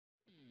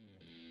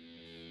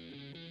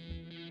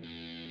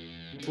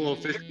we'll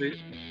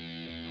officially,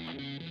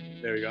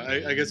 there we go.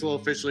 I guess we'll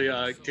officially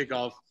kick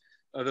off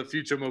the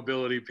Future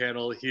Mobility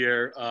panel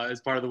here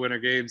as part of the Winter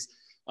Games.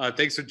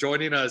 Thanks for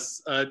joining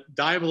us. I'm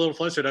a little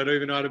flustered. I don't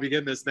even know how to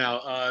begin this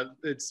now.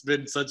 It's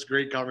been such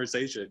great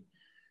conversation.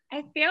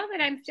 I feel that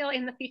I'm still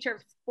in the future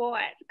of sport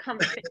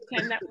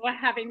conversation that we're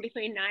having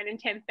between 9 and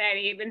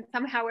 10:30, and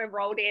somehow we've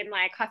rolled in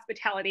like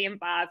hospitality and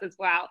bars as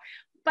well.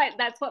 But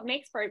that's what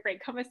makes for a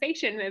great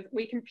conversation, is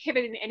we can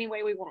pivot in any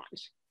way we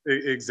want.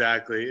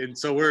 Exactly. And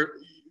so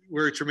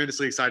we're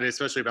tremendously excited,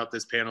 especially about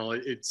this panel.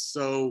 It's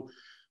so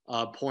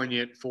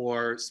poignant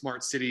for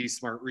smart cities,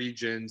 smart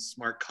regions,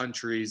 smart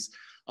countries,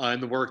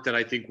 and the work that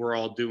I think we're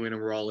all doing and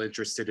we're all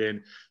interested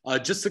in.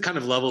 Just to kind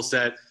of level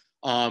set,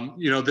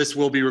 this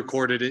will be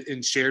recorded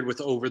and shared with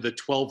over the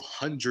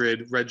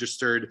 1,200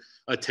 registered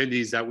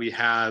attendees that we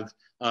have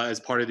as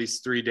part of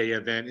this 3-day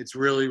event. It's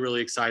really,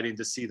 really exciting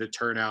to see the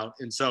turnout.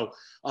 And so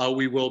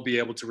we will be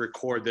able to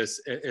record this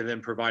and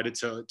then provide it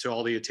to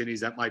all the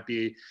attendees that might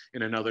be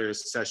in another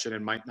session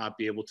and might not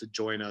be able to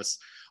join us.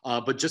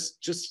 But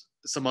just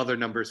some other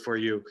numbers for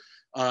you.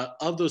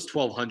 Of those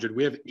 1,200,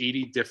 we have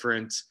 80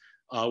 different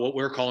what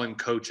we're calling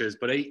coaches,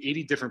 but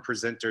 80 different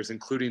presenters,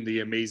 including the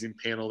amazing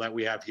panel that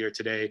we have here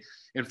today.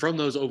 And from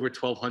those over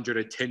 1,200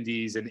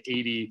 attendees and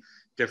 80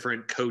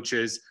 different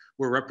coaches,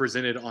 we're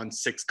represented on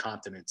 6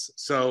 continents.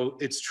 So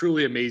it's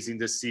truly amazing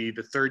to see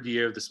the 3rd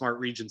year of the Smart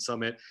Region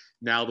Summit,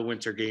 now the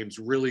Winter Games,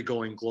 really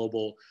going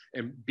global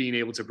and being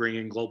able to bring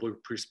in global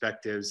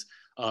perspectives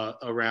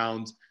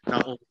around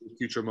not only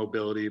future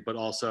mobility, but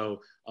also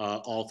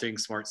all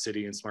things smart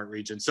city and smart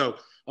region. So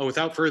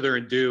without further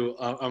ado,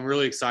 I'm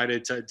really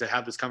excited to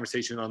have this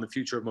conversation on the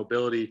future of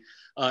mobility.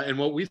 And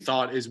what we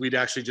thought is we'd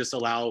actually just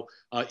allow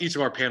each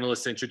of our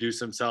panelists to introduce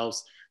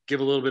themselves,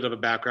 give a little bit of a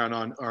background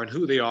on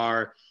who they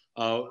are,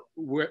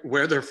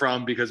 where they're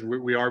from, because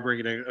we are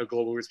bringing in a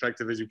global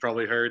perspective, as you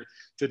probably heard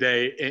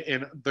today,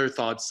 and their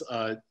thoughts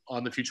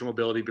on the future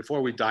mobility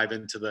before we dive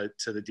into the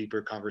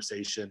deeper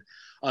conversation.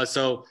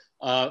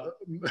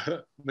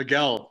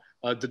 Miguel,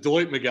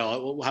 Deloitte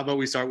Miguel, how about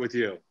we start with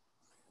you?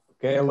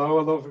 Okay,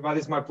 hello everybody.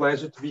 It's my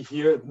pleasure to be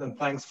here, and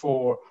thanks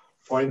for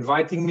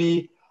inviting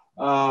me.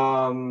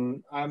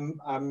 I'm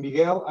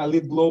Miguel. I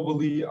lead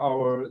globally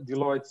our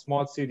Deloitte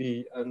Smart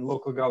City and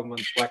Local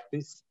Government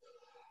practice.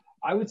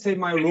 I would say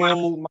my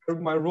role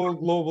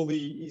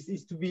globally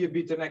is to be a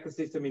bit an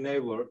ecosystem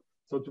enabler.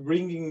 So to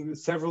bringing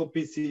several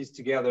pieces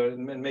together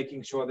and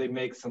making sure they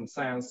make some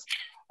sense.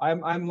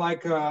 I'm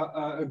like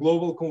a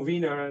global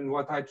convener, and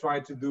what I try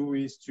to do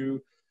is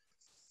to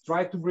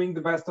try to bring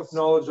the best of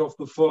knowledge of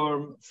the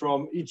firm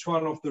from each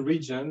one of the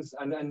regions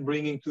and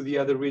bringing to the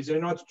other region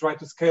in order to try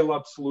to scale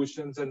up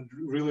solutions and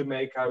really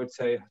make, I would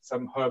say,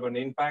 some urban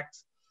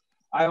impacts.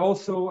 I'm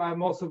also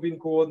been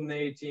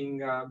coordinating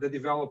the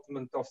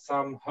development of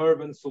some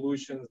urban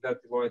solutions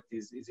that Deloitte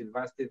is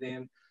invested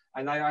in.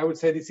 And I would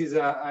say this is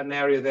an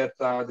area that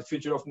the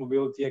future of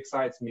mobility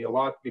excites me a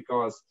lot,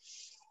 because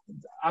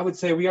I would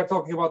say we are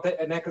talking about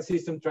an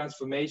ecosystem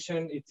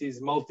transformation. It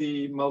is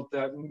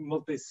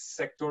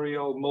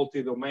multi-sectorial,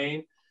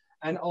 multi-domain,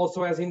 and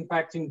also has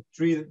impact in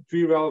three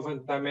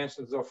relevant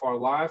dimensions of our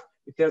life.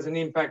 It has an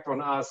impact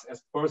on us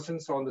as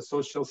persons, on the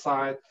social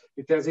side.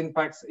 It has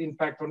impact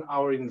on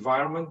our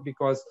environment,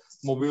 because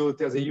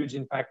mobility has a huge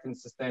impact in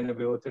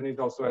sustainability, and it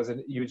also has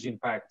a huge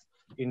impact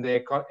in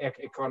the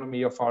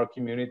economy of our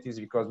communities,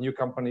 because new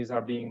companies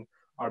are being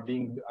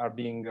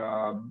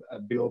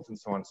built and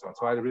so on and so on.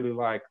 So I really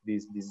like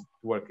this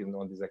working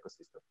on this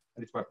ecosystem,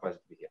 and it's my pleasure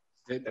to be here.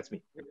 That's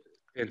me.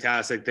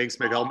 Fantastic. Thanks,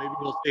 Miguel. Maybe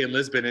we'll stay in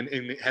Lisbon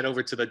and head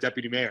over to the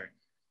Deputy Mayor.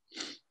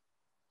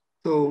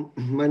 So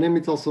my name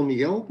is also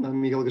Miguel.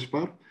 I'm Miguel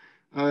Gaspar.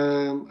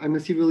 I'm a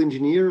civil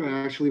engineer.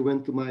 I actually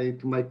went to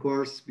my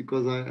course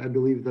because I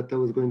believed that I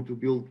was going to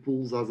build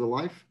pools as a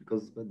life,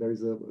 because there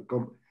is a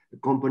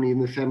company in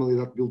the family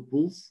that built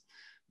pools.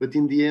 But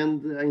in the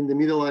end, in the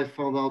middle, I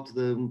found out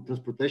the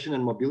transportation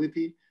and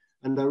mobility,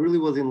 and I really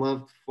was in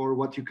love for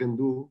what you can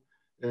do,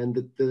 and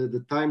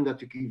the time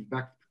that you give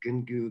back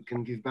can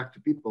give back to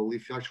people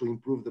if you actually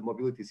improve the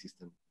mobility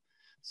system.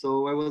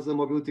 So I was a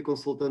mobility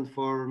consultant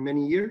for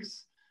many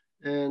years,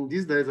 and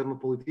these days I'm a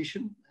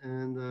politician,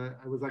 and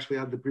I was actually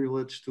had the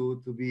privilege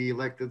to be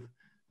elected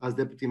as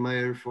deputy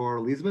mayor for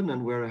Lisbon,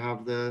 and where I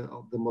have the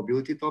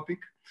mobility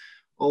topic.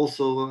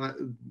 Also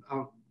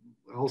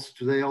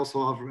today,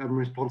 I'm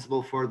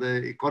responsible for the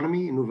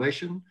economy,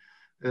 innovation,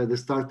 the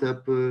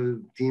startup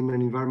team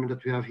and environment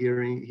that we have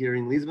here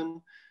in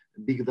Lisbon,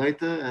 big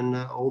data and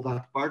all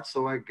that part.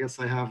 So I guess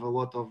I have a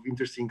lot of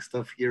interesting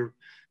stuff here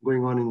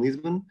going on in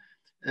Lisbon.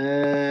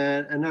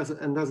 And as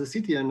a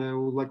city, and I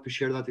would like to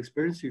share that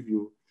experience with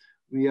you,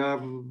 we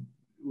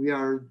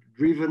are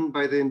driven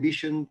by the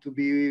ambition to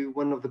be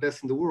one of the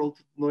best in the world,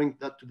 knowing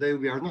that today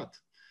we are not.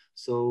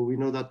 So we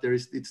know that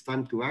it's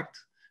time to act,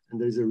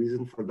 and there is a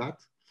reason for that.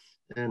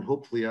 And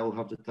hopefully I will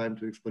have the time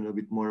to explain a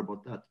bit more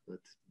about that, but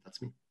that's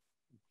me.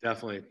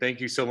 Definitely. Thank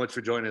you so much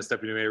for joining us,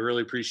 Deputy Mayor.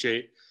 Really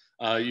appreciate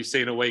you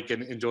staying awake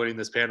and joining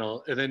this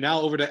panel. And then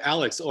now over to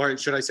Alex, or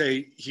should I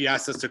say he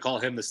asked us to call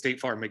him the State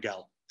Farm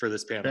Miguel. for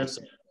this panel.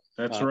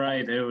 That's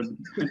right.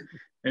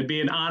 It'd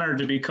be an honor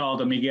to be called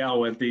a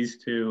Miguel with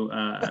these two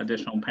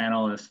additional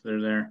panelists.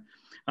 They're there.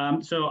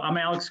 So I'm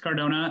Alex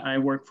Cardona. I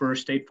work for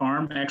State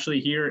Farm, actually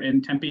here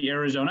in Tempe,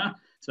 Arizona,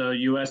 so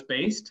US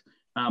based.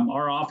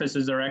 Our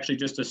offices are actually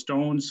just a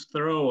stone's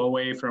throw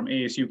away from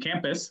ASU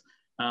campus.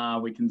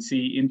 We can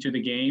see into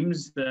the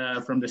games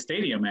from the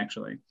stadium,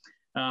 actually.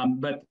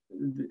 But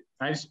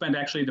I've spent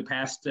actually the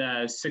past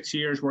 6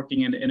 years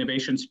working in the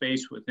innovation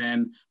space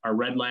within our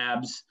Red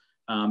Labs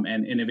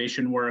and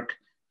innovation work,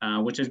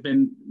 which has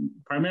been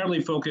primarily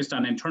focused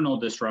on internal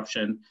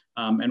disruption.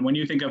 And when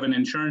you think of an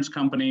insurance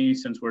company,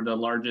 since we're the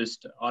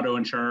largest auto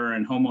insurer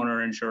and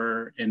homeowner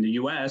insurer in the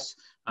US,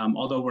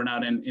 although we're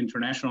not an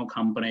international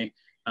company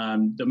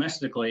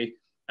domestically,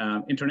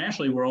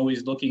 internationally, we're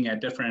always looking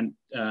at different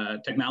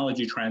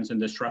technology trends and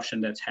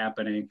disruption that's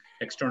happening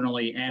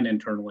externally and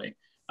internally.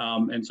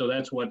 And so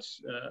that's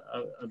what's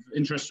of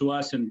interest to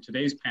us in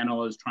today's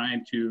panel, is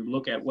trying to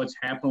look at what's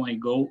happening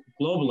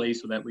globally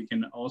so that we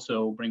can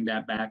also bring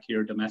that back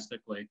here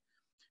domestically.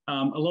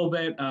 A little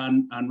bit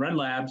on Red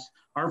Labs,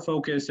 our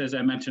focus, as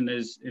I mentioned,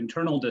 is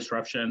internal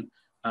disruption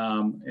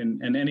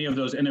and any of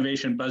those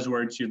innovation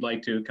buzzwords you'd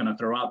like to kind of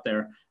throw out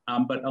there.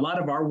 But a lot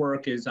of our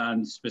work is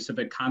on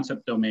specific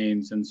concept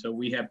domains. And so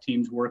we have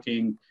teams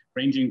working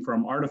ranging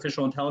from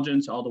artificial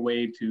intelligence all the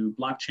way to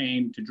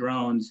blockchain to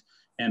drones.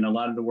 And a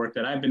lot of the work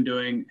that I've been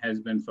doing has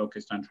been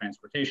focused on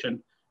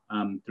transportation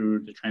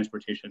through the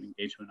Transportation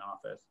Engagement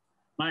Office.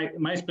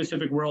 My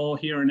specific role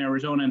here in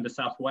Arizona in the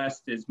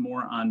Southwest is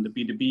more on the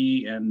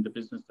B2B and the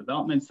business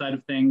development side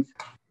of things,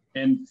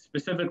 and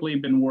specifically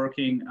been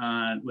working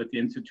with the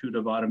Institute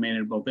of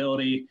Automated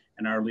Mobility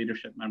and our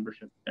leadership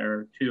membership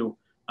there too.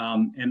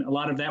 And a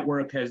lot of that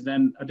work has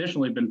then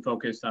additionally been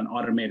focused on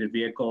automated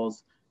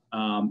vehicles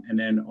and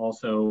then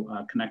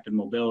also connected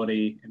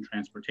mobility and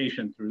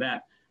transportation through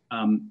that.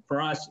 For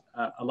us,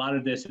 a lot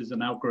of this is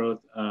an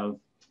outgrowth of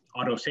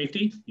auto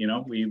safety. You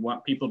know, we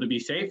want people to be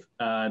safe.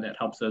 That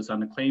helps us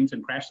on the claims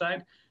and crash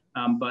side.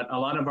 But a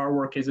lot of our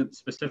work isn't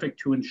specific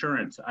to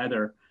insurance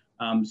either.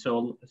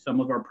 So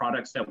some of our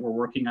products that we're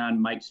working on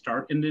might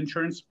start in the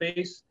insurance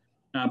space,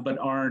 but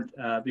aren't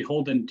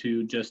beholden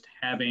to just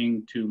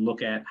having to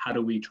look at how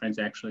do we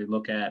transactionally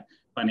look at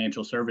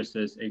financial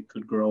services. It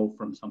could grow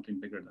from something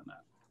bigger than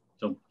that.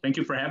 So thank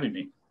you for having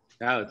me.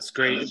 Yeah, it's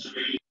great.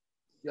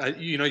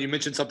 You know, you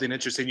mentioned something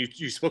interesting.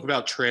 You spoke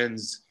about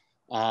trends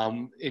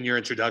in your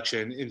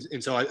introduction.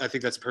 And so I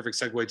think that's a perfect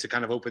segue to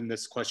kind of open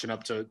this question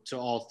up to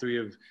all three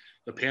of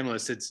the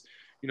panelists. It's,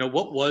 you know,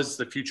 what was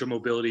the future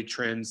mobility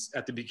trends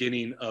at the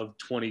beginning of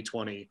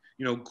 2020?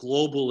 You know,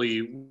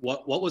 globally,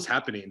 what was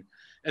happening?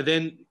 And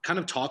then kind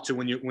of talk to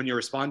when you're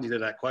responding to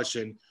that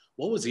question,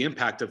 what was the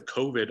impact of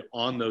COVID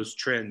on those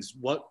trends?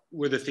 What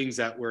were the things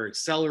that were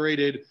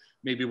accelerated?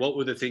 Maybe what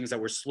were the things that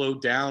were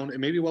slowed down, and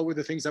maybe what were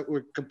the things that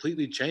were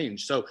completely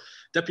changed? So,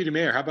 Deputy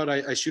Mayor, how about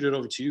I shoot it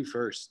over to you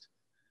first?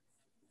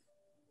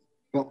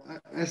 Well,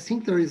 I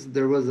think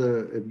there was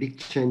a big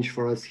change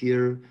for us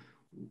here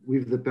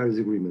with the Paris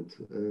Agreement.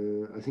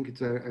 I think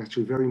it's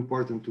actually very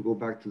important to go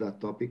back to that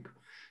topic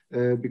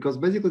because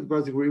basically the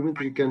Paris Agreement,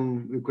 we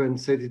can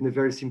say it in a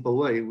very simple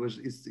way.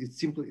 It's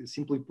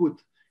simply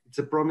put, it's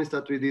a promise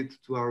that we did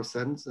to our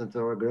sons and to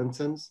our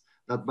grandsons,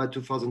 that by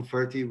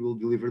 2030 we'll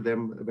deliver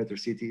them a better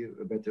city,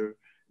 a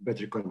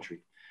better country.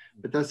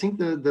 But I think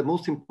the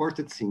most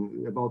important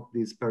thing about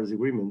this Paris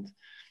Agreement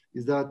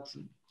is that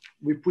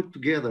we put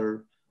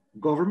together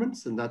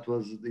governments, and it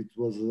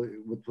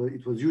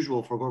was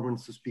usual for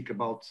governments to speak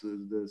about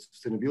the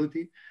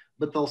sustainability,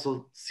 but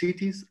also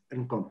cities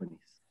and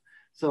companies.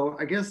 So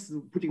I guess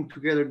putting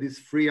together these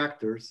three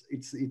actors,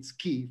 it's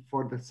key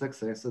for the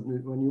success.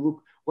 And when you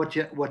look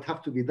what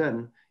have to be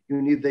done,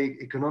 you need the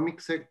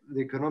economic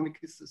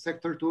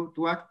sector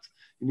to act,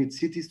 you need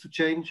cities to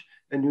change,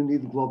 and you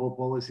need global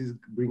policies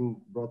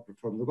brought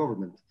from the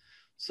government.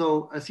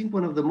 So I think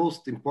one of the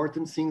most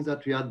important things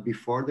that we had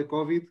before the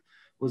COVID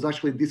was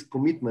actually this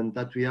commitment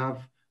that we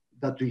have,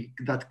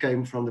 that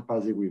came from the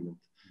Paris Agreement.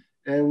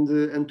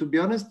 And to be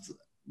honest,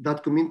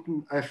 that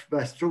commitment,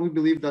 I strongly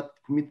believe that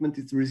commitment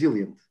is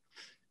resilient,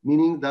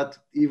 meaning that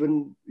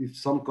even if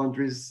some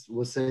countries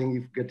were saying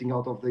if getting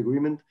out of the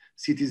agreement,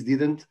 cities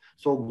didn't.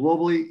 So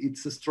globally,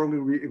 it's a strong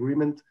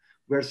agreement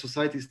where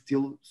society is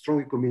still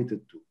strongly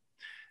committed to.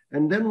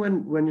 And then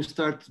when you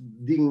start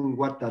digging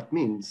what that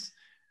means,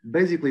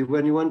 basically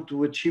when you want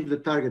to achieve the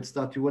targets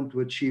that you want to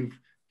achieve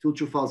till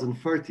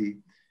 2030,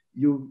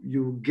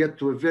 you get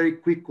to a very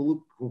quick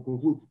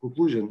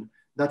conclusion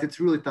that it's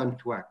really time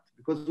to act.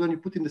 Because when you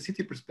put in the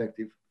city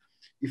perspective,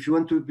 if you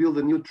want to build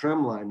a new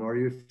tram line, or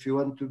if you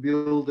want to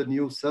build a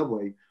new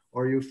subway,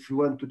 or if you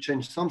want to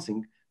change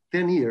something,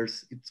 10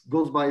 years, it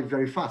goes by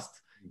very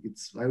fast.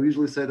 I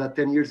usually say that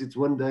 10 years, it's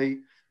one day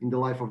in the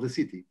life of the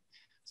city.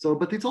 So,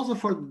 but it's also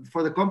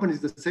for the companies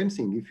the same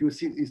thing. If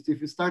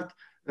you start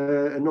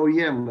an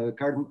OEM,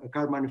 a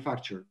car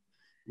manufacturer,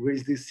 where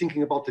is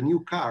thinking about a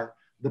new car,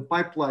 the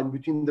pipeline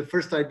between the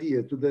first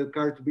idea to the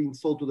car to being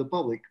sold to the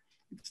public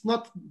it's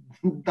not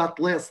that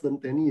less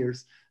than 10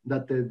 years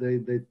that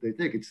they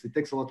take. It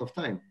takes a lot of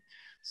time.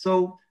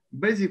 So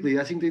basically,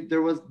 I think that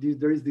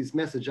there is this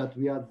message that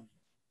we had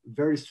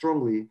very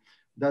strongly,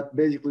 that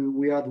basically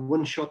we had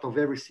one shot of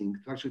everything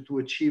to actually to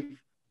achieve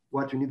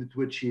what we needed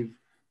to achieve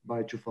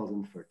by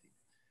 2030.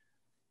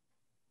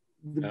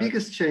 The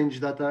biggest change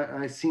that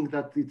I think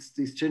that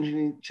it's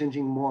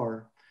changing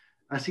more.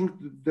 I think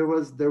there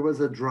was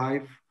a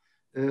drive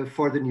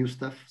for the new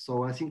stuff.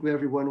 So I think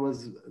everyone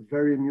was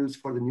very amused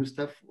for the new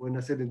stuff. When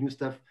I say the new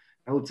stuff,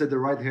 I would say the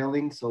ride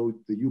hailing. So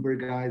the Uber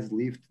guys,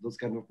 Lyft, those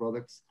kind of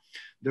products.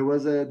 There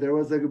was a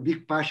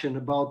big passion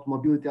about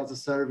mobility as a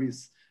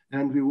service,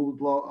 and we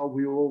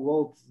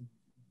will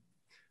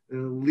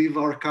leave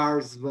our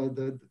cars,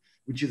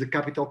 which is a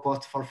capital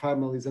cost for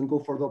families, and go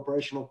for the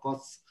operational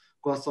costs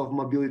of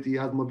mobility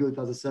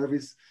as a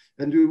service.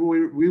 And we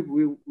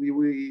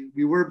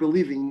were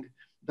believing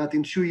that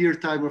in 2 year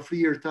time or 3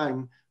 year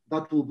time,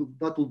 that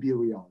will be a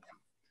reality.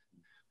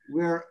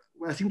 Where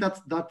I think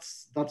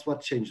that's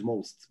what changed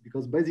most,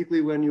 because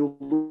basically when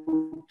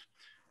you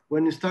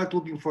start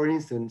looking, for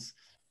instance,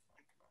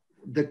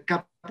 the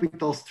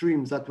capital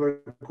streams that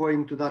were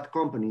going to that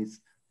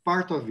companies,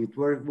 part of it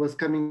was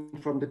coming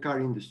from the car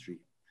industry.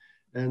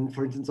 And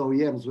for instance,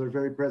 OEMs were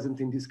very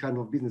present in this kind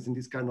of business, in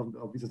this kind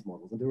of business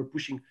models, and they were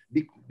pushing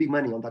big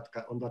money on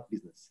that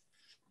business.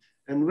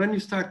 And when you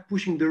start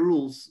pushing the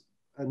rules,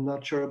 I'm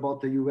not sure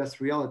about the US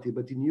reality,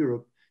 but in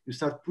Europe, you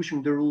start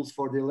pushing the rules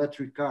for the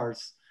electric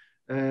cars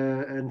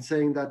and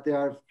saying that they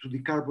are to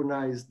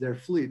decarbonize their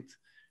fleet.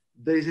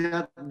 They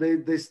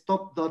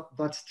stopped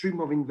that stream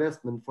of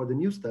investment for the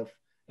new stuff,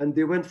 and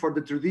they went for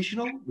the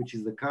traditional, which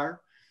is the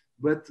car,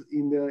 but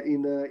in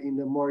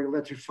a more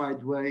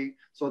electrified way.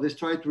 So they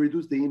try to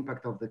reduce the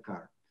impact of the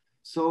car.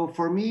 So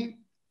for me,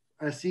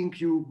 I think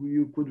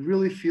you could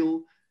really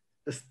feel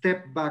a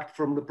step back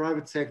from the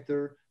private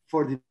sector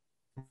for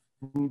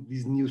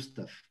this new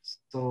stuff.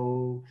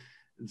 So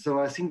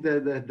I think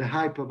the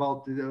hype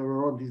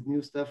around this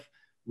new stuff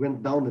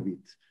went down a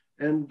bit.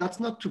 And that's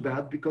not too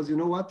bad, because you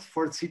know what?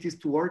 For cities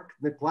to work,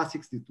 the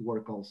classics need to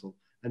work also.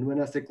 And when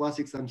I say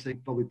classics, I'm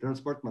saying public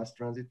transport, mass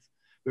transit.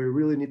 We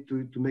really need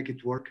to make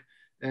it work.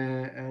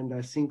 And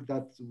I think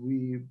that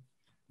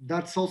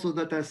that's also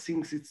that I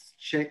think it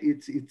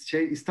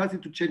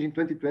started to change in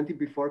 2020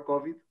 before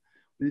COVID,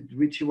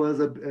 which was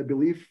a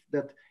belief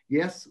that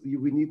yes,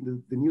 we need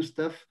the new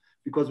stuff,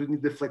 because we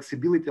need the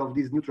flexibility of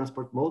these new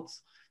transport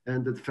modes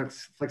and the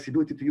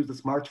flexibility to use the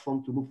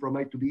smartphone to move from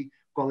A to B,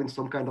 calling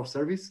some kind of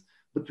service.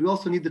 But we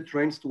also need the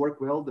trains to work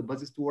well, the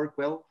buses to work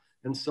well.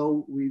 And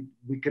so we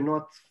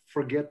cannot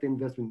forget the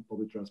investment in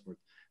public transport.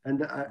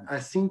 And I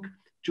think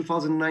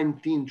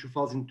 2019,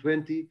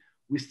 2020,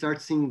 we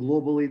start seeing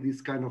globally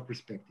this kind of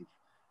perspective.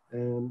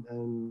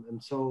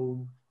 And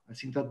so I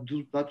think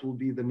that will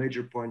be the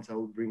major points I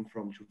will bring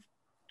from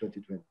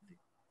 2020.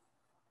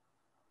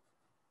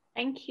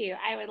 Thank you.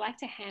 I would like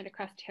to hand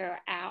across to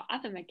our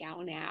other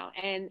Miguel now.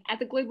 And as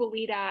a global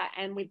leader,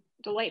 and with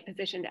Deloitte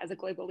positioned as a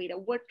global leader,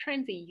 what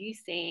trends are you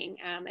seeing,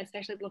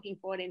 especially looking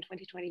forward in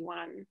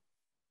 2021?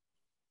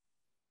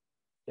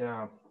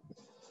 Yeah.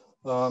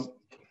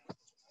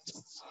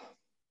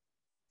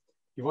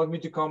 You want me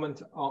to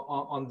comment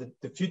on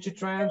the future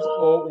trends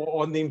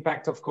or on the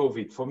impact of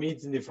COVID? For me,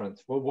 it's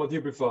different. What do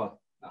you prefer?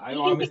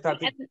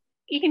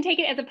 You can take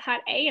it as a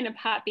part A and a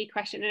part B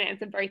question and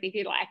answer both if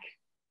you like.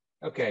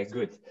 Okay,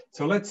 good.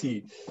 So let's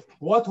see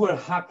what were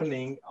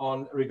happening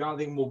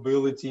regarding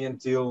mobility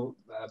until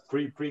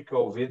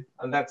pre-COVID,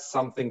 and that's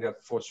something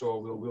that for sure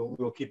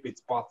will keep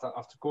its path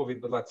after COVID.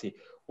 But let's see.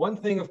 One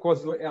thing, of course,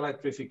 is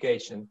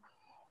electrification.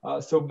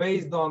 So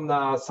based on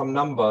some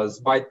numbers,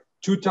 by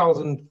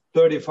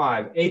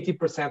 2035,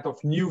 80%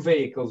 of new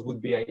vehicles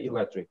would be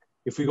electric.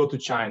 If we go to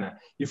China,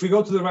 if we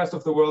go to the rest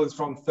of the world, it's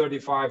from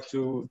 35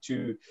 to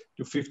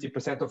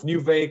 50% of new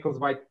vehicles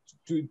by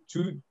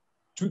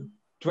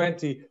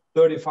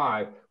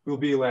 2035 will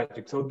be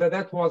electric. So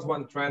that was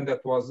one trend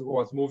that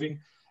was moving.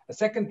 A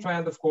second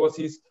trend, of course,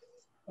 is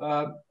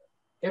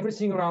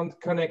everything around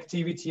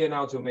connectivity and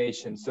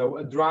automation. So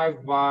a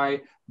drive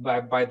by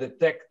the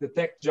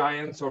tech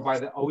giants, or by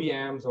the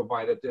OEMs, or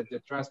by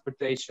the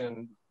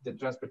transportation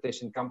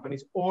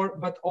companies,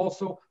 but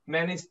also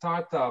many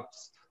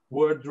startups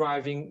were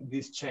driving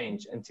this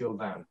change until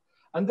then.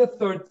 And the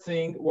third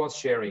thing was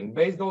sharing,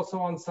 based also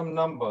on some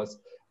numbers.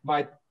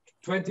 By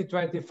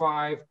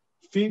 2025,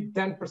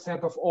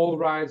 10% of all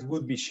rides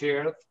would be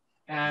shared,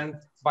 and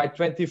by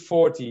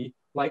 2040,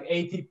 like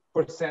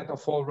 80%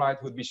 of all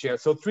rides would be shared.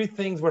 So three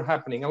things were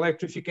happening: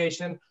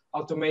 electrification,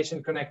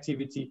 automation,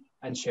 connectivity,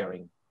 and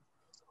sharing.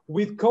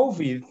 With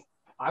COVID,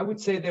 I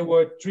would say there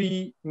were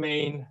three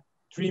main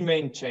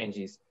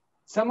changes.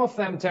 Some of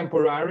them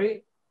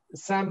temporary,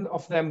 some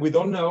of them we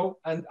don't know,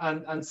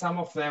 and some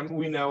of them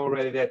we know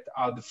already that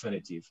are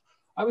definitive.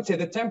 I would say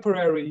the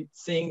temporary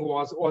thing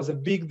was a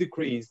big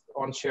decrease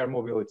on shared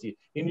mobility.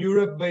 In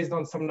Europe, based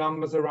on some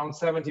numbers, around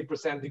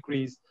 70%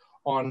 decrease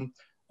on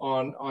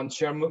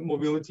shared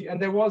mobility.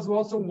 And there was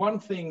also one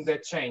thing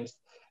that changed.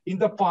 In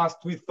the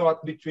past, we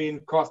thought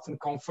between cost and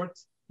comfort.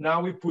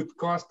 Now we put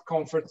cost,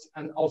 comforts,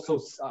 and also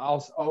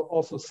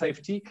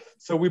safety.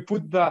 So we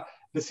put the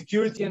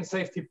security and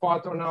safety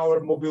part on our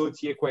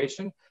mobility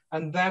equation,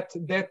 and what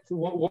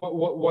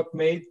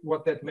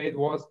that made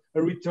was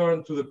a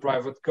return to the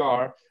private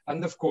car,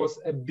 and of course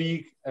a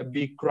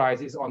big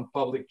crisis on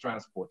public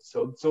transport.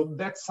 So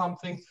that's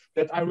something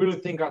that I really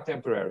think are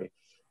temporary.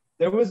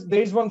 There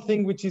is one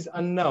thing which is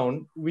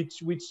unknown,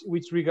 which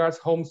regards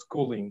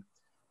homeschooling.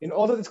 In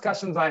all the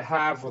discussions I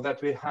have, or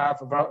that we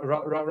have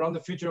around the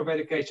future of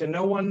education,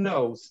 no one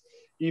knows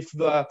if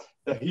the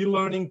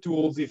e-learning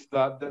tools, if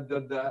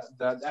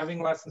the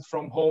having lessons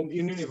from home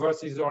in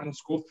universities or in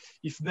schools,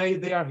 if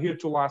they are here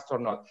to last or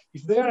not.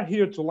 If they are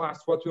here to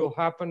last, what will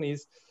happen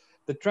is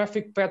the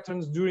traffic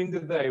patterns during the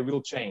day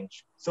will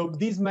change. So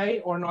this may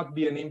or not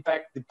be an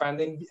impact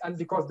depending, and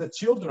because the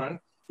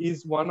children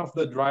is one of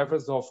the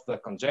drivers of the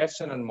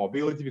congestion and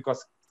mobility,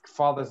 because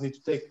fathers need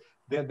to take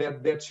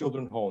their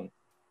children home.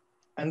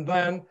 And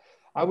then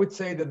I would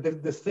say that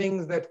the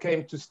things that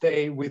came to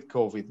stay with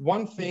COVID,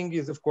 one thing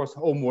is, of course,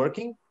 home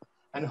working.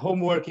 And home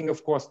working,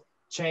 of course,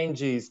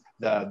 changes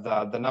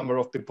the number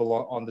of people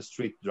on the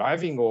street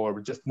driving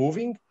or just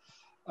moving.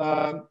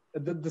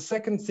 The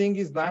second thing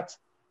is that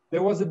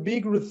there was a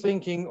big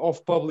rethinking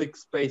of public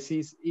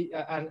spaces,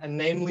 and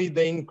namely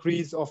the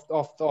increase of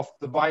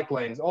the bike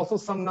lanes. Also,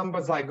 some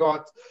numbers I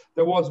got,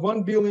 there was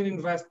 1 billion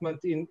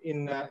investment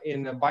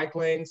in bike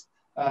lanes.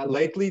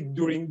 Lately,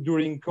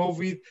 during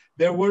COVID,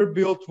 there were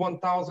built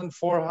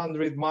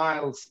 1,400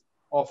 miles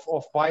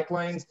of bike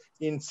lanes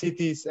in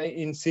cities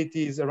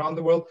around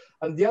the world.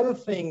 And the other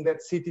thing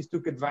that cities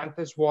took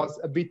advantage was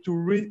a bit to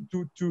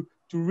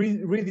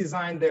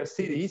redesign their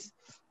cities.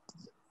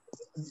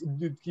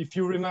 If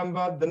you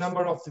remember the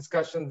number of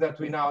discussions that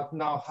we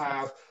now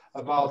have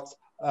about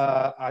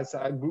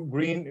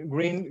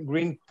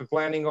green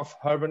planning of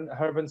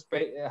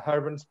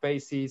urban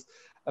spaces,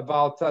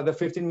 about the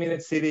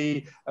 15-minute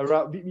city,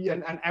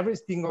 and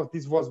everything of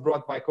this was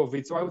brought by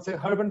COVID. So I would say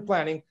urban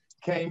planning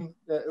came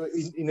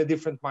in a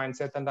different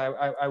mindset, and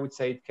I would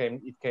say it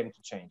came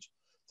to change.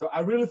 So I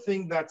really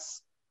think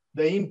that's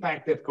the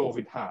impact that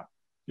COVID had.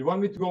 You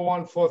want me to go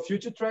on for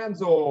future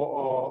trends,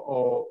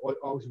 or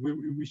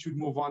we should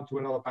move on to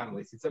another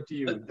panelist? It's up to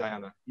you,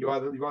 Diana. You are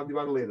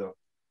the leader.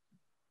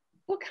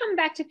 We'll come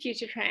back to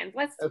future trends.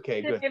 Let's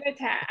turn over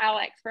to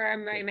Alex for a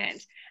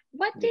moment.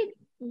 What did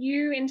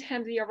you, in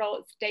terms of your role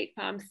at State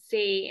Farm,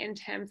 see in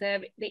terms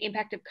of the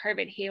impact of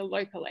COVID here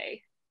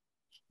locally?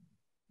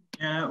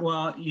 Yeah,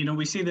 well,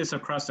 we see this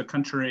across the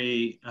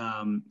country.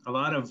 A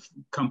lot of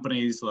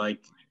companies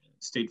like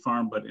State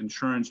Farm, but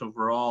insurance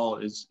overall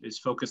is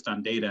focused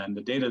on data. And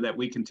the data that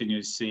we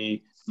continue to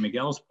see,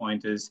 Miguel's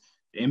point, is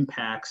the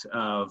impacts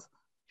of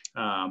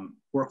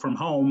work from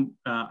home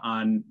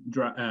on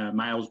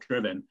miles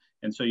driven.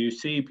 And so you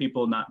see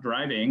people not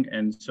driving.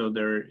 And so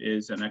there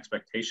is an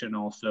expectation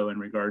also in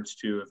regards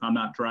to, if I'm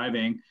not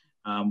driving,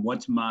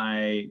 what's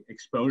my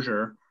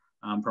exposure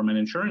from an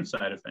insurance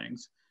side of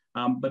things.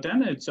 But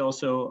then it's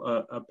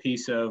also a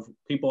piece of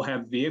people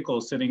have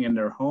vehicles sitting in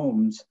their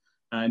homes,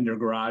 in their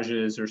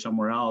garages or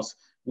somewhere else.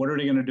 What are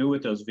they going to do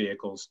with those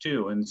vehicles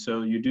too? And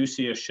so you do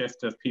see a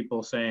shift of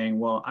people saying,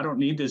 well, I don't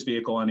need this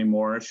vehicle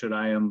anymore. Should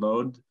I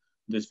unload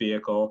this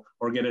vehicle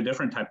or get a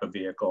different type of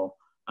vehicle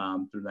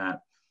through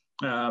that?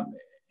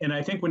 And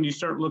I think when you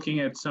start looking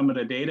at some of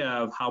the data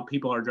of how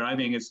people are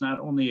driving, it's not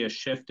only a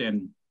shift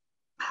in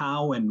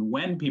how and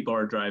when people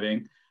are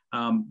driving,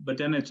 but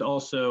then it's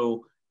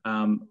also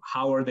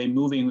how are they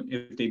moving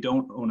if they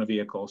don't own a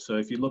vehicle. So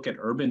if you look at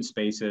urban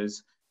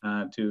spaces,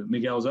 to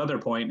Miguel's other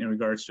point in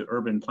regards to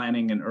urban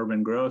planning and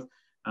urban growth,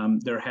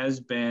 there has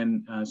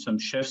been some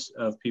shifts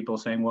of people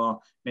saying,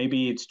 well,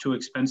 maybe it's too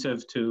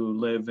expensive to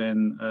live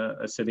in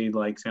a city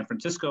like San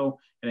Francisco,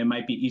 and it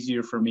might be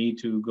easier for me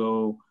to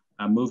go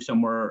move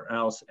somewhere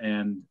else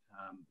and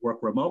work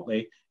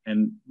remotely.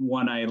 And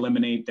I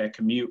eliminate that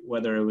commute,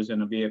 whether it was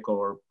in a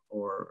vehicle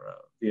or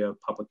via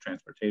public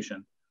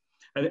transportation.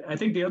 I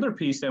think the other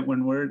piece that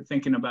when we're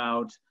thinking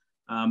about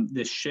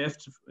this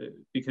shift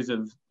because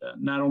of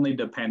not only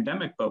the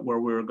pandemic, but where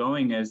we're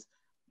going is,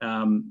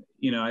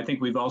 I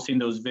think we've all seen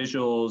those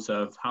visuals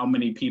of how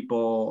many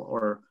people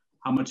or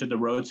how much of the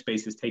road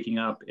space is taking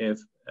up if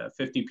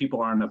 50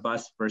 people are on a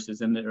bus versus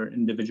in their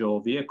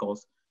individual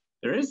vehicles.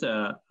 There is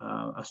a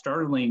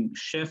startling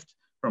shift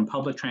from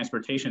public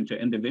transportation to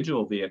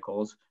individual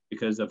vehicles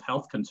because of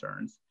health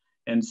concerns.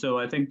 And so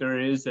I think there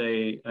is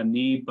a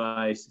need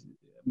by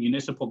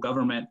municipal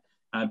government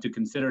to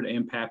consider the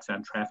impacts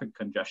on traffic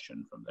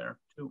congestion from there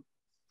too.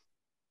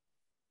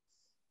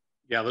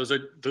 Yeah, those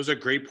are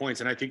great points.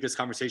 And I think this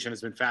conversation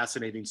has been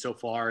fascinating so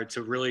far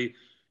to really,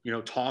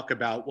 talk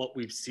about what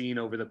we've seen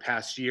over the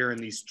past year and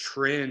these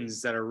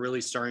trends that are really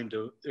starting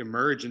to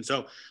emerge. And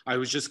so I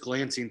was just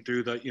glancing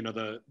through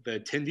the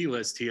attendee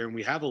list here, and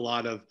we have a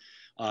lot of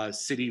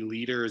city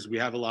leaders, we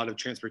have a lot of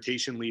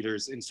transportation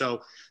leaders. And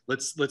so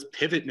let's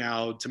pivot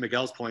now to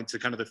Miguel's point to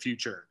kind of the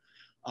future.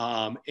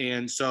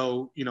 And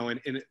so,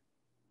 and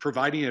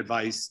providing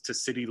advice to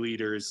city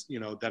leaders,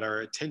 that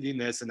are attending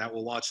this and that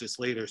will watch this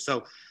later.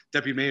 So,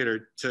 Deputy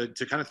Mayor,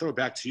 to kind of throw it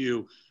back to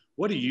you,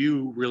 what do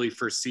you really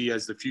foresee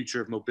as the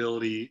future of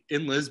mobility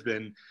in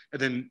Lisbon?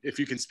 And then if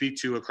you can speak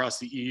to across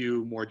the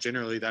EU more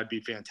generally, that'd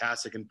be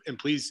fantastic. And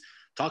please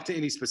talk to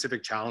any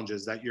specific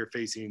challenges that you're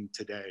facing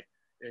today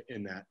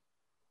in that.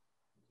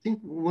 I think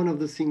one of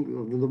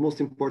the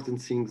most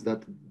important things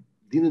that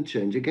didn't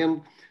change,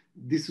 again,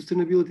 the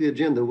sustainability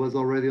agenda was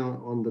already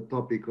on the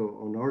topic,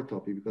 on our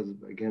topic, because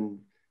again,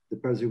 the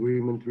Paris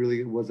Agreement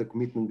really was a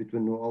commitment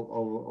between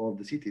all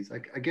the cities.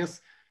 I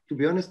guess, to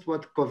be honest,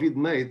 what COVID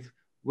made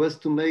was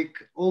to make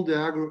all the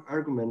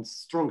arguments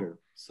stronger.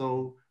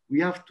 So we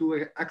have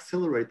to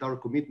accelerate our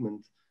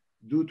commitment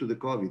due to the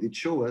COVID. It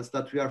shows us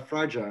that we are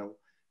fragile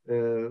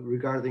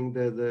regarding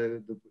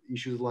the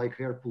issues like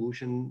air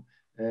pollution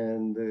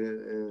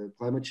and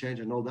climate change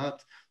and all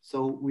that.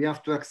 So we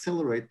have to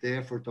accelerate the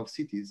effort of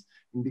cities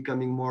in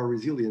becoming more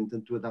resilient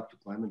and to adapt to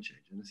climate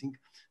change. And I think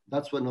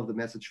that's one of the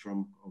messages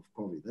of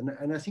COVID.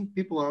 And I think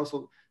people are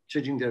also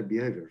changing their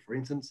behavior. For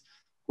instance,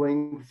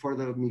 going for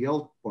the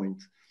Miguel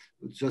point,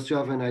 just to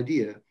have an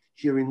idea,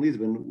 here in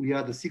Lisbon, we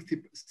had a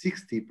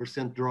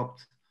 60% drop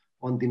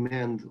on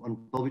demand on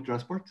public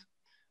transport.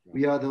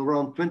 We had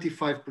around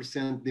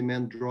 25%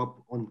 demand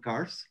drop on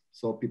cars.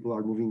 So people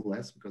are moving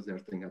less because they're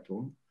staying at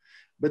home.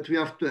 But we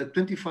have a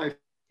 25%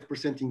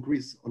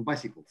 increase on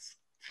bicycles.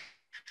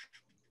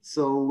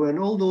 So when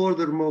all the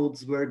other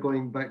modes were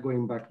going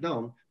back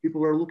down,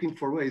 people were looking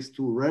for ways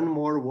to run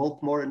more,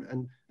 walk more,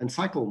 and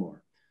cycle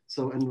more.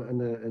 So,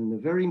 and a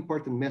very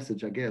important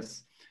message, I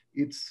guess,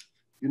 it's,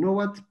 you know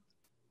what?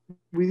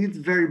 We did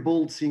very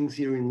bold things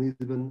here in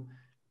Lisbon,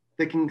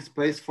 taking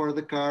space for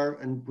the car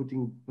and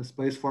putting a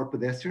space for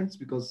pedestrians,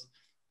 because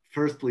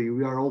firstly,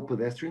 we are all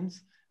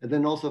pedestrians, and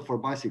then also for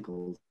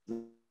bicycles.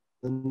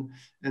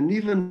 And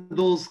even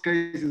those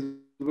cases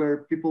where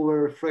people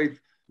were afraid,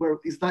 well,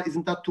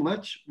 isn't that too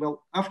much?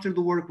 Well, after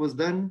the work was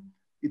done,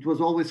 it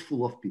was always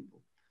full of people.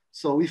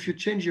 So if you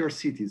change your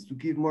cities to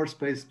give more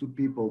space to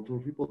people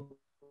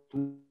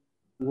to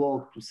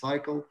walk, to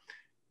cycle,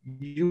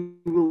 you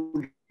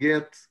will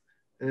get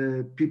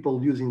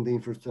people using the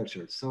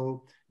infrastructure.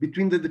 So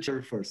between the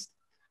chair first.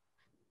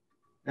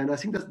 And I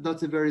think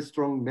that's a very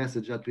strong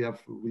message that we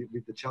have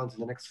with the challenge in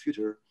the next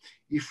future.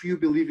 If you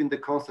believe in the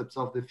concepts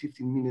of the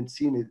 15-minute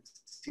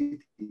city,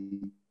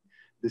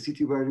 the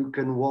city where you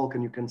can walk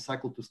and you can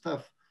cycle to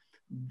stuff,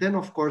 then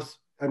of course,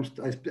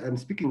 I'm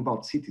speaking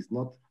about cities,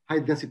 not high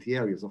density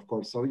areas, of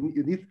course. So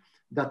you need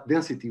that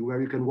density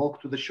where you can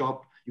walk to the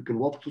shop, you can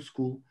walk to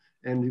school,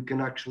 and you can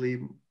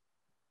actually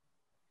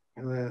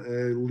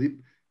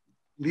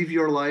live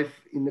your life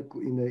in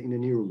a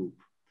narrow loop.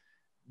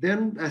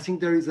 Then I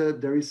think there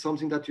is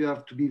something that you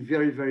have to be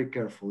very, very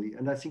carefully.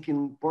 And I think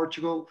in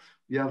Portugal,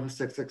 we have a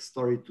success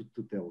story to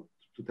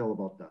tell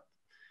about that.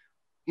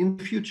 In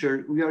the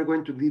future, we are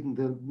going to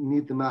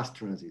need the mass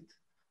transit.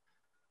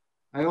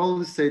 I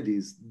always say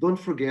this, don't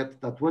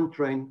forget that one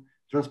train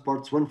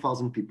transports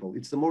 1,000 people.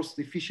 It's the most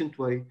efficient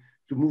way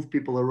to move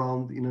people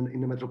around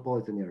in a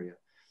metropolitan area.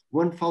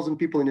 1,000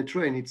 people in a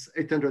train, it's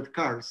 800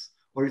 cars,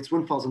 or it's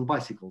 1,000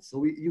 bicycles.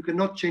 So you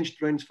cannot change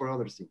trains for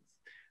other things.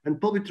 And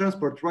public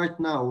transport right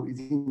now is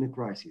in a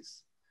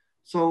crisis.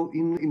 So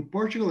in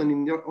Portugal and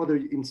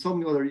in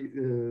some other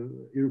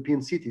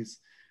European cities,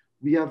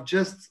 we have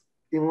just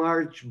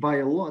enlarged by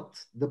a lot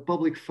the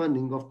public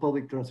funding of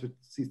public transport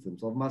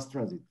systems, of mass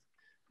transit.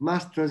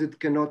 Mass transit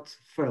cannot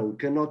fail,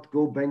 cannot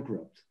go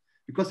bankrupt.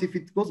 Because if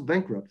it goes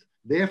bankrupt,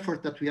 the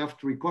effort that we have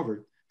to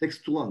recover takes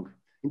too long.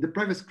 In the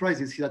previous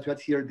crisis that we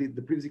had here,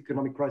 the previous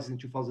economic crisis in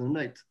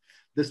 2008,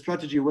 the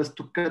strategy was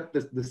to cut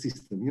the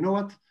system. You know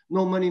what?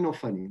 No money, no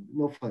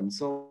fun.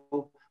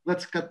 So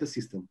let's cut the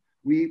system.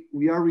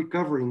 We are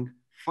recovering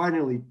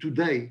finally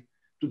today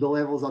to the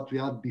levels that we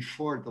had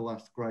before the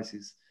last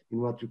crisis in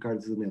what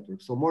regards the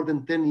network. So more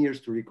than 10 years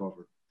to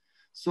recover.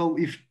 So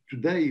if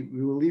today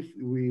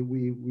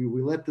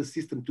we let the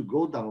system to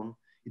go down,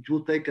 it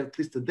will take at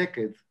least a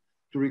decade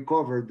to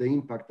recover the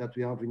impact that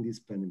we have in this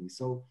pandemic.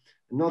 So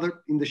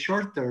in the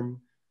short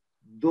term,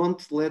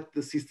 don't let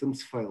the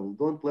systems fail.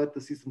 Don't let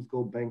the systems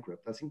go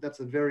bankrupt. I think that's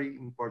a very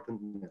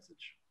important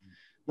message.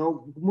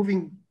 Now,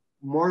 moving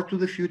more to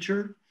the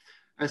future,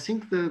 I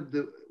think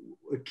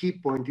a key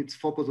point is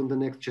focus on the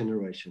next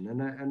generation.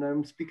 And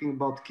I'm speaking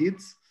about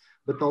kids,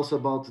 but also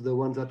about the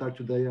ones that are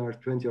today are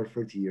 20 or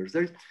 30 years.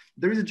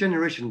 There is a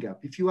generation gap.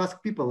 If you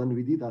ask people, and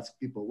we did ask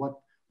people,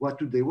 what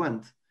do they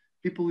want?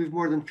 People with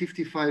more than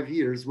 55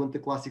 years want the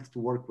classics to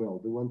work well.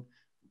 They want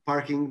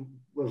parking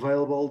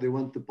available. They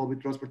want the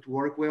public transport to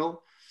work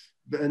well.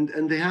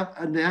 And they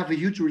have a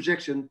huge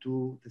rejection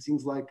to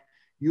things like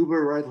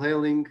Uber, ride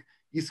hailing,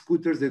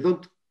 e-scooters.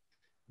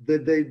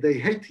 They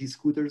hate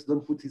e-scooters.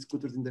 Don't put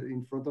e-scooters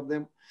in front of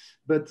them.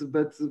 But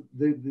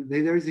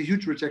there is a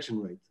huge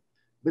rejection rate.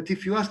 But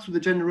if you ask to the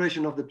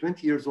generation of the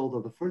 20 years old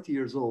or the 30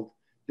 years old,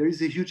 there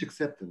is a huge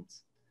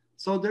acceptance.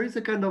 So there is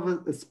a kind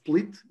of a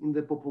split in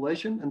the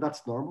population, and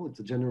that's normal. It's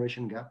a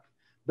generation gap.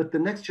 But the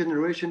next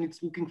generation,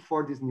 it's looking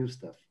for this new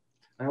stuff.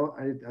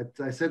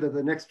 I said that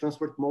the next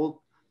transport mode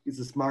is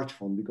a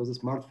smartphone, because a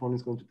smartphone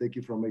is going to take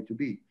you from A to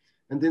B.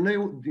 And then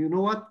you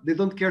know what? They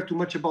don't care too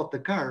much about the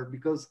car,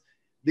 because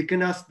they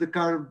can ask the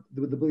car,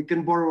 they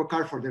can borrow a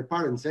car for their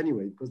parents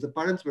anyway, because the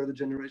parents were the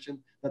generation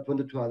that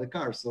wanted to have a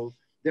car. So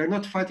they're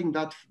not fighting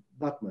that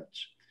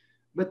much.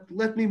 But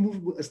let me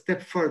move a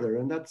step further,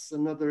 and that's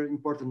another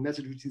important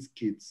message, which is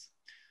kids.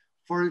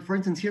 For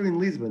instance, here in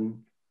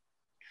Lisbon,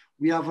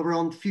 we have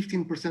around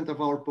 15%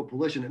 of our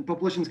population, and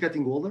population is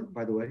getting older,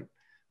 by the way.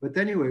 But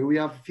anyway, we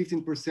have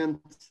 15%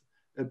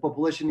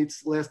 population,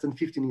 it's less than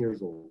 15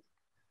 years old.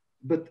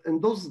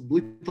 And those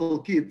little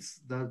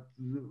kids, that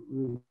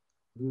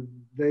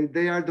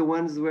they are the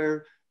ones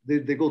where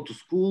they go to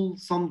school.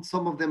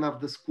 Some of them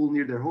have the school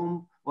near their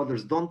home,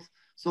 others don't.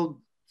 So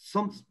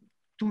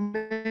too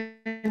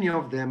many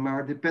of them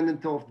are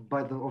dependent of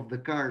the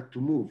car to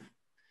move.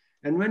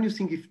 And when you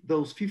think if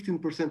those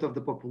 15% of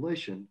the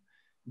population,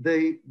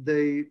 they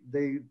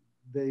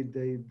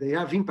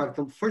have impact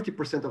on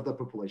 30% of the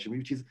population,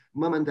 which is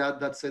mom and dad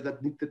that say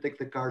that need to take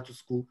the car to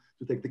school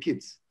to take the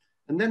kids.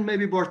 And then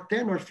maybe about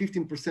 10 or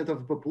 15% of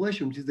the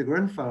population, which is the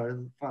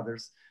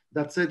grandfathers,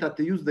 that say that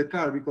they use the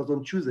car because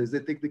on Tuesdays they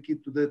take the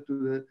kid to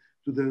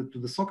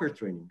the soccer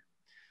training.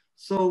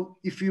 So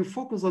if you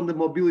focus on the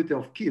mobility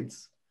of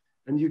kids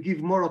and you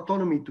give more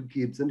autonomy to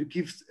kids, and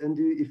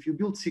if you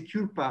build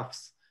secure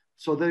paths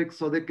so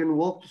they can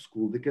walk to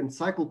school, they can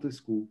cycle to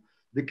school,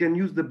 they can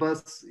use the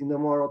bus in a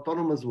more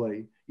autonomous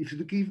way. If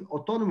you give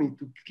autonomy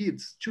to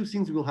kids, two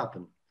things will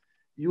happen.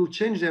 You'll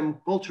change them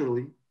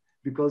culturally,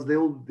 because they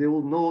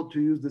will know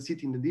to use the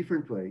city in a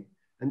different way,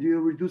 and you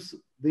reduce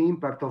the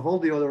impact of all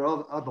the other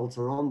adults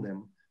around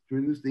them, to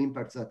reduce the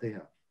impacts that they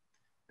have.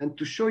 And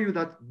to show you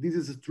that this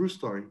is a true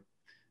story,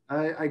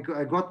 I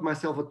got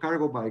myself a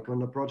cargo bike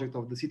on a project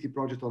of the city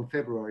project on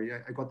February.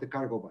 I got the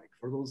cargo bike.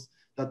 For those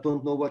that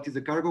don't know what is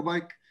a cargo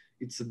bike,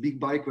 it's a big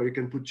bike where you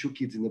can put 2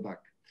 kids in the back.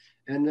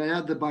 And I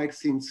had the bike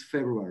since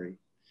February.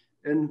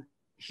 And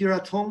here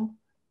at home,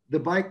 the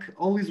bike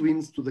always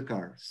wins to the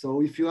car.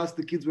 So if you ask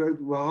the kids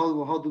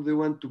how do they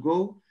want to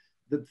go,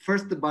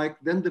 first the bike,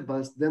 then the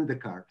bus, then the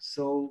car.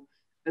 So,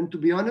 and to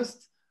be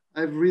honest,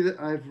 I've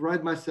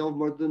ride myself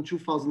more than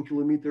 2,000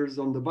 kilometers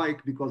on the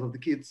bike because of the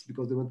kids,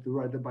 because they want to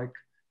ride the bike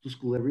to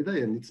school every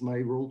day, and it's my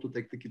role to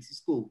take the kids to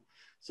school.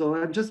 So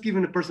I'm just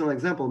giving a personal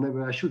example,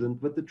 maybe I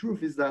shouldn't, but the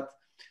truth is that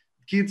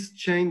kids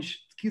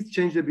change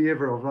the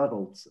behavior of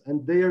adults,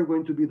 and they are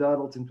going to be the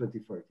adults in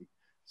 2030.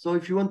 So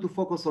if you want to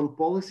focus on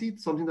policy,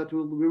 something that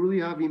will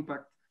really have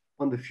impact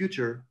on the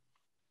future,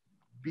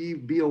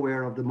 be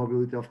aware of the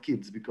mobility of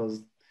kids,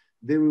 because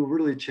they will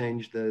really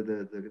change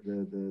the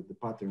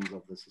patterns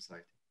of the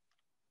society.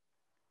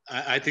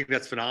 I think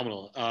that's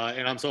phenomenal.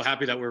 And I'm so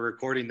happy that we're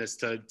recording this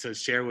to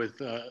share with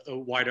a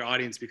wider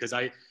audience, because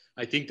I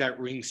think that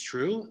rings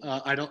true.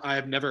 I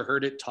have never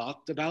heard it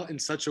talked about in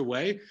such a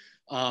way.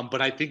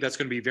 But I think that's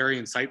going to be very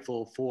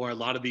insightful for a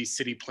lot of these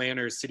city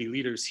planners, city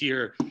leaders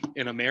here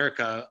in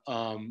America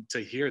to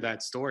hear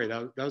that story.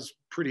 That was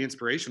pretty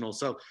inspirational.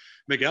 So,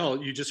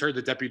 Miguel, you just heard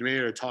the Deputy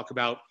Mayor talk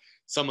about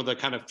some of the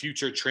kind of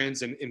future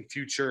trends and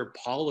future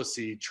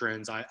policy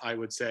trends, I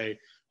would say,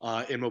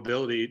 in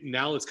mobility.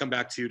 Now let's come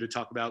back to you to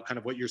talk about kind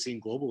of what you're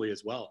seeing globally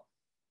as well.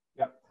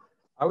 Yeah,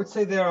 I would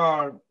say there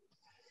are,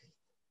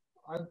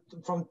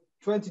 from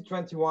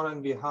 2021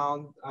 and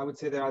beyond, I would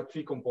say there are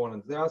 3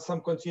 components. There are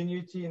some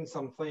continuity in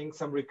some things,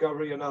 some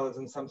recovery in others,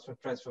 and some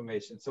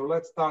transformation. So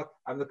let's start.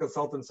 I'm the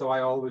consultant, so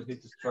I always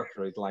need to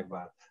structure it like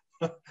that.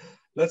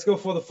 Let's go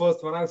for the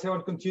first one. I would say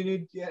on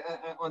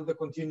the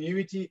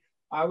continuity,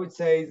 I would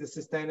say the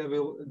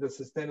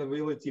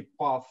sustainability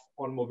path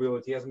on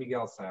mobility, as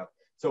Miguel said.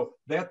 So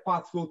that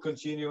path will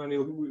continue, and it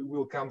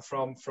will come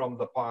from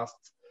the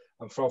past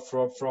and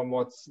from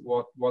what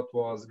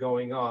was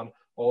going on,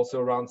 also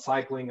around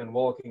cycling and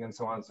walking and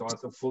so on,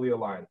 so fully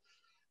aligned.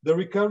 The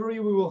recovery,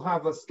 we will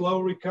have a slow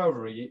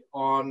recovery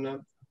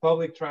on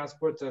public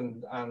transport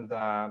and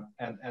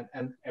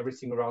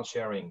everything around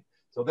sharing.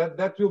 So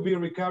that will be a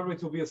recovery.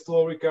 It will be a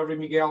slow recovery.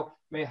 Miguel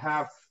may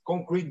have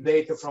concrete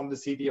data from the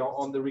city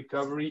on the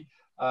recovery.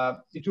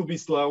 It will be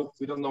slow.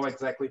 We don't know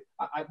exactly.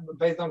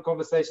 Based on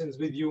conversations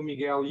with you,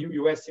 Miguel,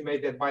 you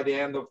estimate that by the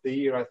end of the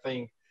year, I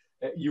think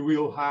you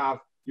will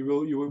have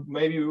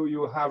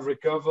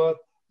recovered,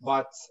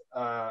 but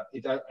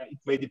it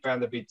may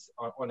depend a bit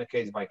on a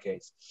case by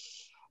case.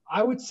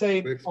 I would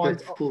say we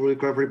expect full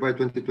recovery by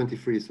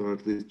 2023, so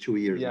at least 2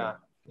 years. Yeah,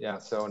 yeah.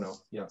 So no,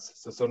 yes,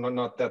 so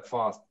not that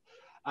fast.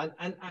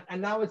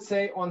 And I would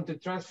say on the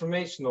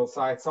transformational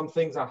side, some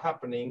things are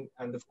happening,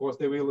 and of course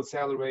they will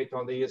accelerate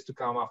on the years to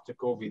come after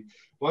COVID.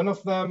 One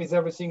of them is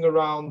everything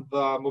around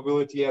the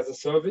mobility as a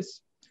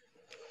service.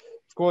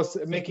 Of course,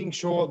 making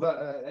sure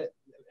that,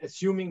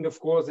 assuming of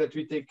course that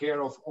we take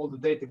care of all the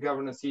data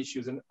governance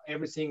issues and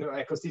everything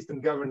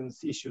ecosystem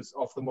governance issues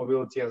of the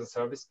mobility as a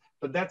service.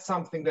 But that's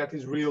something that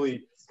is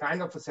really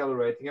kind of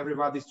accelerating.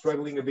 Everybody's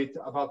struggling a bit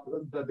about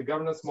the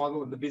governance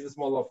model and the business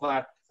model of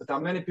that. But there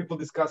are many people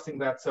discussing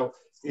that, so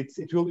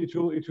it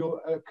will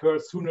occur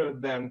sooner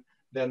than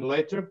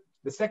later.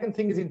 The second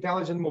thing is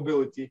intelligent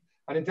mobility.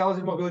 And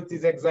intelligent mobility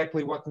is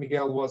exactly what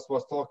Miguel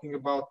was talking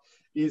about,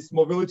 is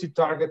mobility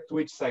target to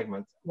each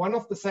segment. One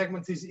of the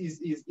segments is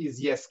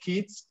yes,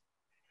 kids.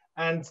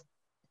 And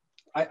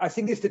I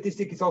think the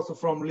statistic is also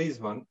from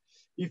Lisbon.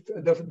 If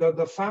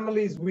the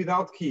families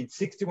without kids,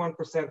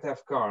 61%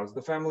 have cars.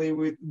 The family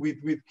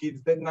with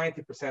kids, then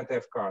 90%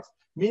 have cars.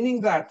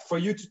 Meaning that for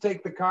you to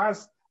take the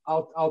cars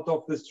out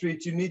of the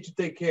street, you need to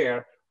take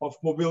care of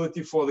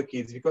mobility for the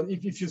kids. Because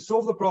if you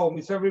solve the problem,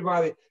 if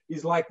everybody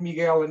is like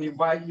Miguel and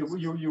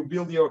you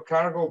build your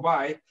cargo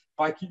bike,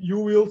 you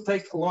will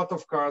take a lot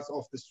of cars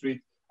off the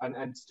street,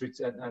 and streets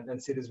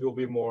and cities will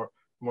be more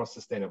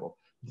sustainable.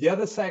 The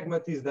other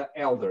segment is the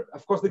elder.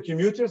 Of course, the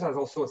commuters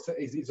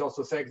is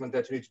also a segment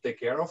that you need to take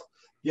care of.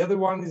 The other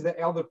one is the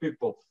elder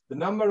people. The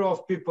number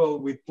of people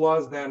with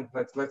plus than,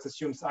 let's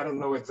assume, I don't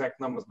know exact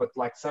numbers, but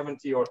like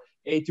 70 or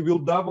 80 will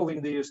double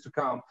in the years to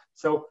come.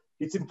 So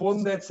it's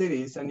important that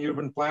cities and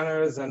urban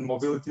planners and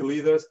mobility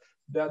leaders,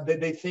 that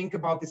they think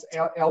about these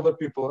elder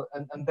people,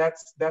 and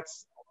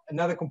that's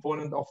another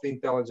component of the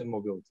intelligent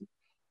mobility.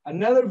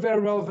 Another very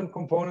relevant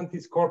component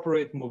is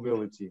corporate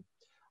mobility.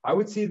 I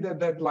would see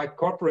that like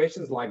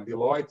corporations like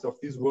Deloitte of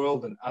this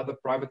world and other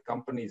private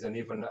companies and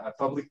even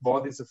public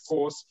bodies, of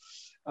course,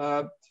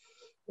 there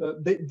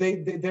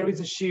is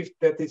a shift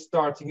that is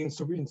starting in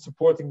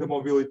supporting the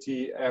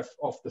mobility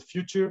of the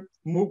future,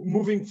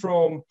 moving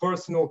from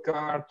personal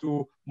car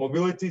to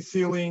mobility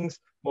ceilings,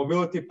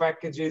 mobility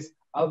packages,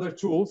 other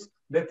tools.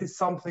 That is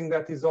something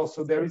that is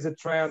also, there is a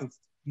trend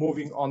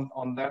moving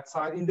on that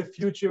side. In the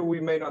future,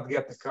 we may not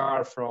get a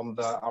car from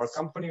our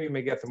company, we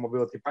may get a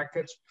mobility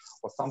package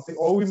or something,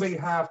 or we may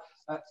have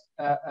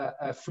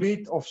a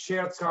fleet of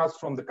shared cars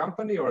from the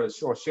company, or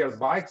shared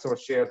bikes or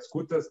shared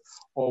scooters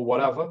or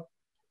whatever.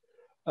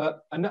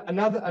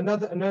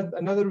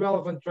 Another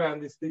relevant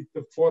trend is the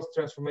fourth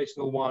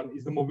transformational one,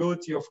 is the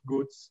mobility of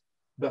goods,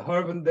 the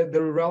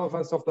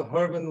relevance of the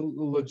urban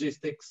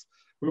logistics.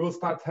 We will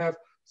start to have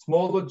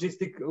small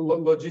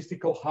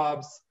logistical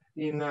hubs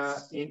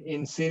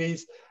in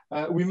cities.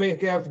 We may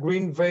have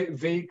green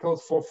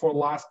vehicles for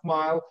last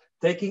mile,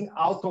 taking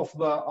out of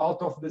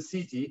the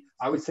city,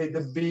 I would say,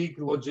 the big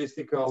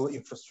logistical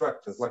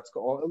infrastructures, let's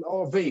go,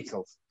 or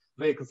vehicles,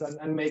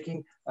 and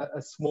making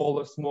a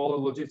smaller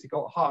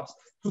logistical hubs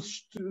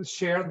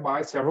shared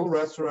by several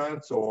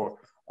restaurants or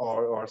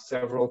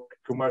several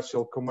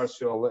commercial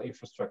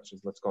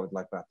infrastructures, let's call it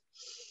like that.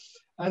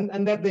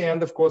 And at the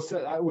end, of course,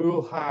 we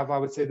will have, I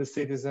would say, the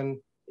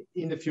citizen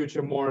in the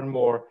future more and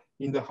more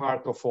in the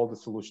heart of all the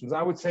solutions.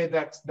 I would say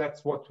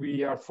that's what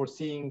we are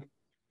foreseeing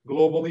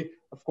globally,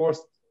 of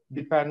course,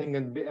 depending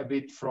a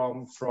bit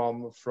from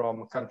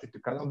country to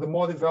country. The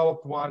more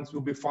developed ones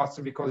will be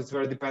faster because it's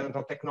very dependent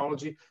on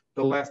technology.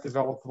 The less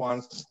developed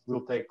ones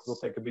will take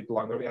a bit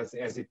longer as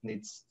it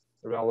needs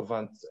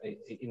relevant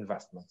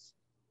investments.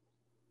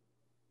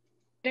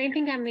 I don't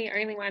think I'm the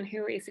only one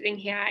who is sitting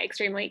here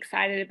extremely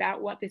excited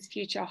about what this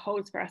future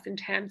holds for us in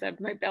terms of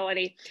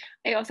mobility.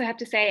 I also have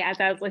to say, as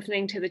I was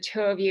listening to the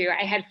two of you,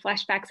 I had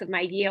flashbacks of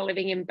my year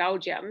living in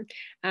Belgium,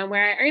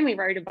 where I only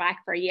rode a bike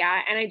for a year.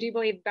 And I do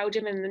believe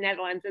Belgium and the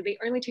Netherlands are the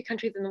only two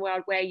countries in the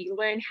world where you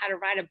learn how to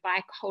ride a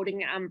bike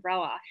holding an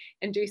umbrella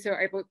and do so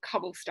over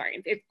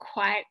cobblestones. It's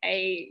quite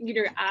a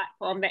art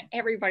form that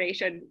everybody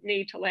should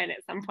need to learn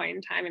at some point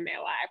in time in their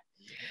life.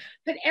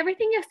 But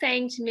everything you're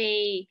saying to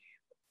me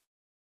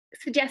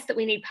suggests that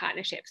we need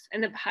partnerships,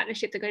 and the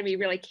partnerships are going to be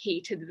really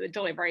key to the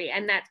delivery,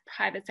 and that's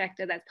private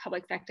sector, that's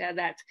public sector,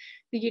 that's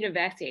the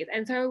universities.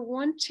 And so I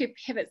want to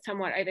pivot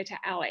somewhat over to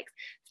Alex.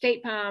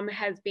 State Farm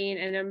has been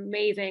an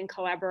amazing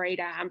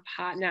collaborator and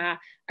partner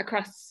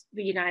across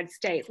the United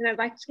States, and I'd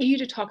like you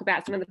to talk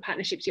about some of the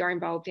partnerships you're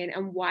involved in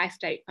and why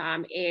State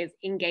Farm is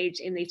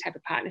engaged in these type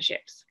of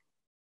partnerships.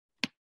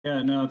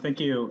 Yeah, no, thank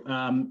you.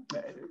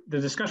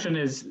 The discussion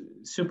is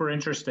super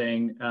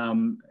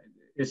interesting.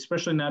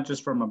 Especially not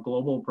just from a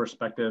global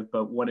perspective,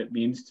 but what it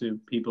means to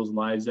people's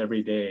lives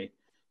every day.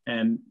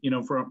 And,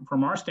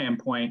 from our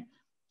standpoint,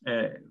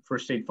 for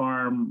State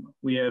Farm,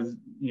 we have,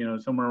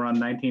 somewhere around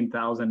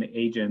 19,000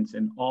 agents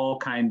in all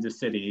kinds of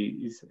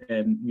cities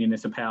and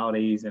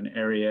municipalities and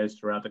areas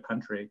throughout the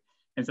country.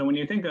 And so when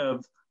you think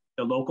of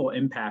the local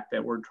impact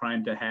that we're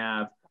trying to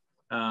have,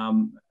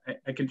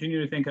 I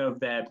continue to think of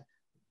that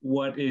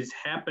what is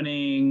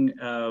happening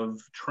of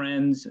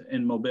trends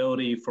in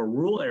mobility for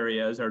rural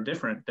areas are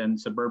different than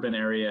suburban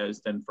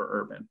areas than for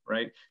urban,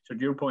 right? So to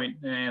your point,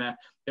 Anna,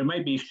 there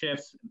might be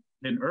shifts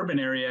in urban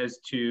areas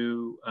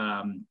to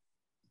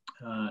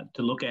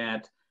look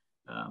at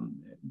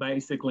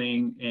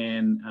bicycling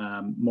in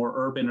more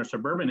urban or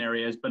suburban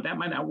areas, but that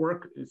might not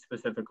work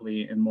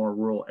specifically in more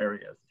rural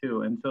areas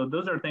too. And so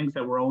those are things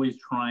that we're always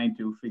trying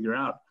to figure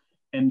out.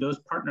 And those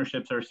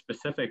partnerships are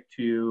specific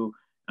to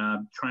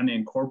trying to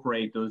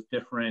incorporate those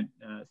different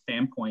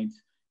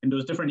standpoints and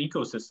those different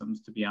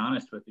ecosystems, to be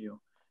honest with you.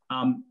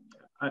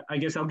 I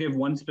guess I'll give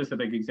one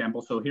specific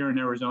example. So here in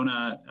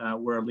Arizona,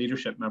 we're a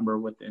leadership member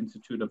with the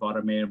Institute of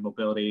Automated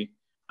Mobility,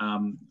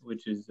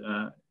 which is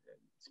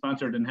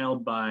sponsored and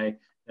held by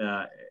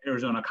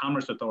Arizona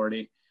Commerce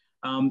Authority.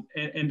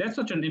 And that's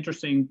such an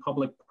interesting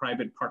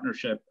public-private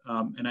partnership.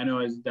 And I know,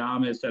 as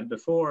Dom has said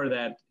before,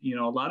 that a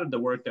lot of the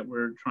work that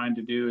we're trying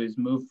to do is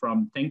move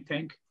from think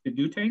tank to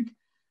do tank.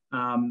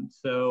 And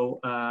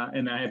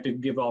I have to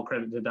give all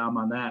credit to Dom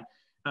on that.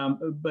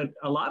 But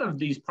a lot of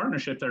these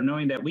partnerships are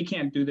knowing that we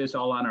can't do this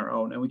all on our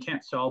own, and we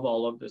can't solve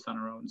all of this on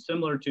our own.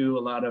 Similar to a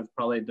lot of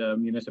probably the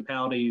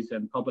municipalities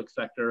and public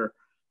sector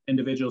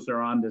individuals that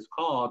are on this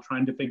call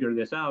trying to figure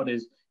this out,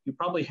 is you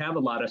probably have a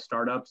lot of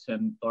startups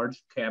and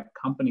large cap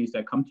companies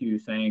that come to you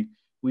saying,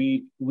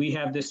 we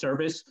have this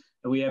service,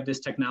 we have this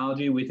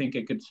technology, we think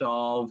it could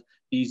solve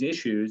these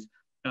issues.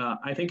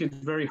 I think it's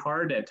very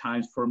hard at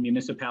times for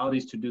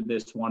municipalities to do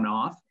this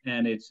one-off,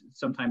 and it's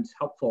sometimes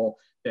helpful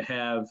to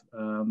have,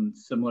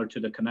 similar to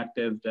the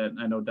connective that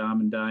I know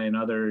Dom and Di and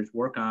others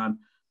work on,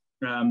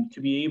 to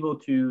be able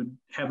to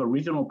have a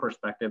regional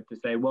perspective to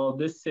say, well,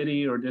 this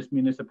city or this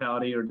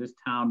municipality or this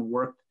town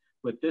worked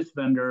with this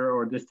vendor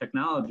or this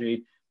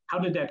technology, how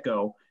did that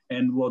go?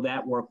 And will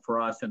that work for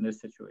us in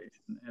this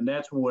situation? And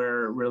that's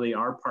where really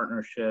our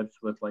partnerships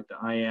with like the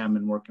IM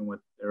and working with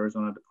the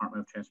Arizona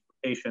Department of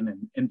Transportation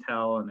and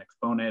Intel and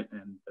Exponent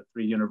and the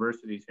 3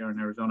 universities here in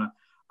Arizona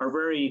are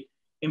very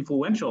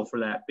influential for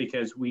that,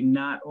 because we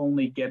not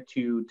only get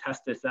to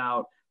test this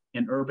out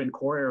in urban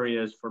core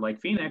areas for like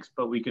Phoenix,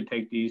 but we could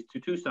take these to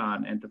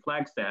Tucson and to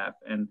Flagstaff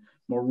and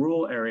more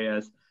rural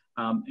areas,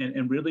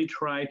 and really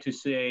try to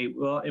say,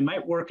 well, it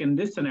might work in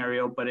this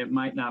scenario, but it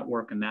might not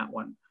work in that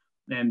one.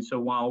 And so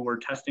while we're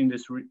testing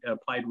this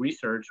applied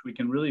research, we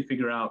can really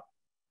figure out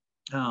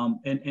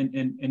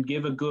and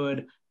give a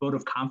good vote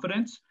of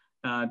confidence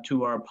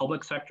to our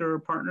public sector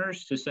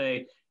partners to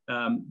say,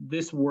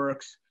 this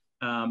works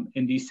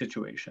in these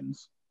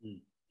situations.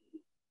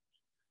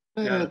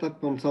 Yeah, that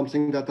on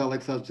something that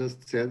Alex has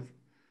just said.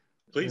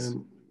 Please.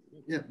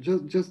 Yeah,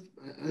 just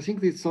I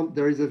think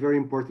there is a very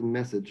important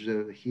message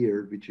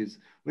here, which is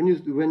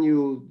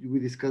we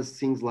discuss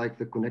things like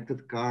the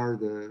connected car,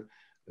 the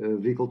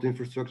vehicle to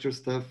infrastructure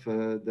stuff,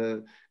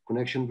 the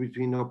connection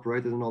between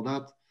operators and all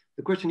that.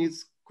 The question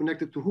is,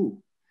 connected to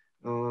who,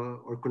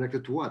 or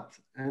connected to what?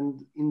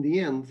 And in the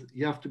end,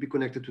 you have to be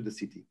connected to the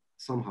city.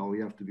 Somehow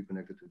you have to be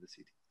connected to the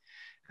city.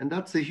 And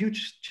that's a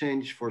huge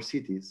change for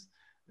cities.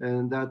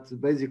 And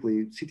that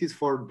basically cities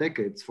for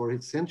decades, for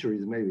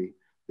centuries maybe,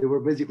 they were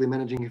basically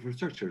managing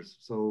infrastructures.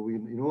 So you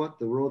know what,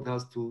 the road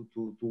has to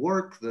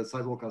work, the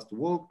sidewalk has to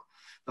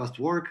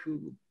work,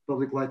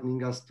 public lighting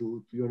has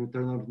to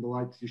turn on the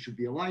light, you should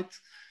be a light.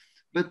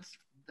 But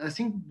I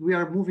think we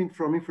are moving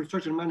from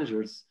infrastructure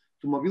managers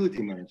to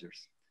mobility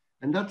managers.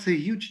 And that's a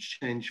huge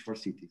change for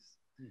cities.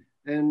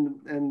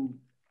 And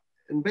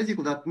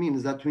basically that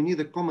means that we need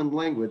a common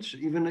language,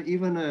 even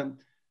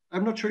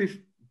I'm not sure if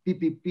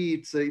PPP,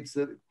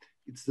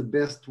 it's the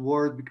best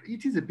word, because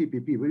it is a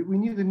PPP. We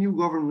need a new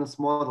governance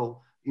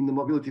model in the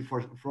mobility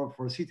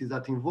for cities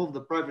that involve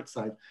the private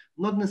side,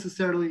 not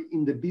necessarily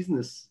in the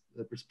business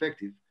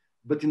perspective,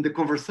 but in the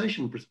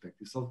conversation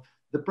perspective. So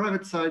the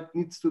private side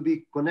needs to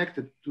be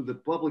connected to the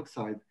public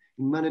side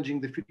in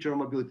managing the future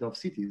mobility of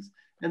cities.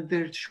 And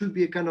there should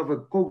be a kind of a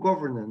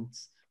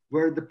co-governance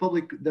where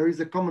there is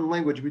a common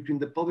language between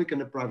the public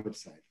and the private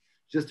side.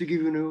 Just to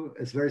give you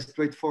a very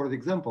straightforward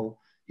example,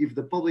 if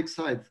the public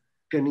side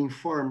can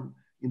inform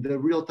in the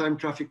real-time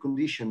traffic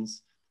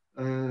conditions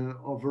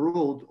of a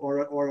road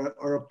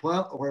or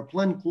a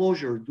planned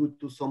closure due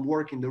to some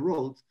work in the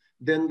road,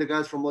 then the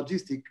guys from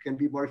logistics can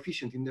be more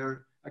efficient in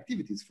their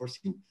activities for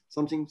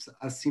something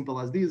as simple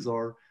as this,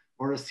 or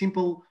a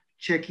simple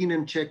check-in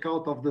and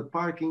check-out of the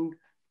parking,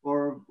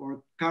 or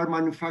car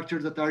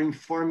manufacturers that are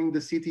informing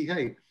the city,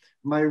 hey,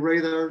 my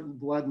radar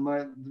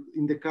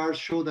in the car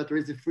show that there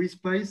is a free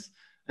space,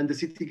 and the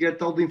city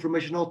gets all the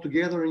information all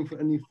together and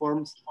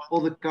informs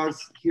all the cars,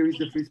 here is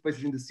the free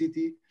spaces in the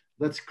city,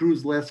 let's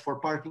cruise less for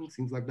parking,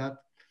 things like that.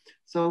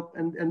 So,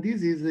 and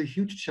this is a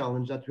huge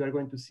challenge that we are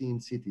going to see in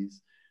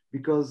cities,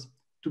 because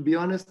to be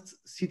honest,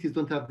 cities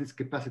don't have this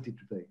capacity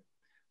today.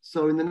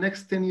 So in the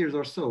next 10 years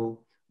or so,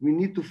 we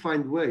need to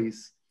find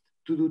ways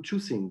to do 2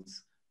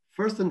 things.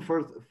 First and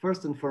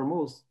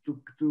foremost,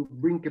 to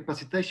bring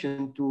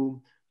capacitation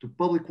to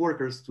public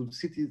workers, to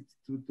cities,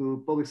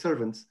 to public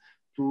servants,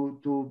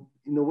 to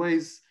in a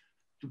ways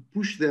to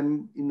push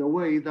them in a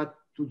way that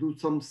to do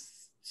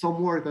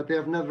some work that they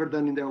have never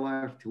done in their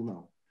life till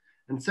now.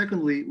 And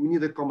secondly, we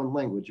need a common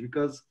language,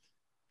 because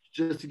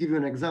just to give you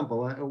an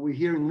example, we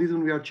here in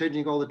Lisbon, we are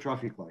changing all the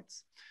traffic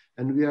lights,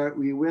 and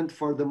we went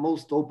for the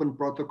most open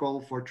protocol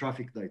for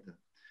traffic data.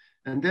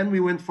 And then we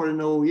went for an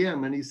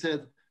OEM, and he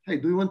said, hey,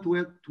 do you want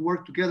to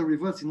work together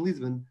with us in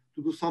Lisbon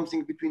to do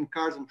something between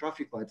cars and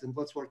traffic lights, and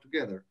let's work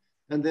together?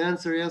 And the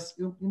answer is,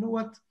 you know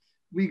what?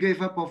 We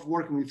gave up of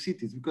working with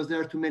cities because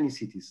there are too many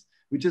cities.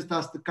 We just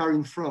asked the car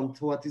in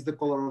front, what is the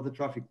color of the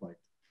traffic light?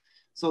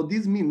 So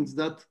this means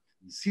that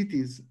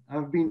cities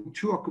have been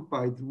too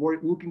occupied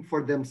looking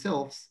for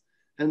themselves,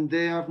 and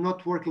they are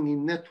not working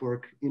in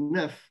network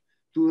enough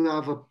to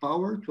have a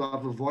power, to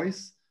have a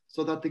voice,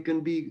 so that they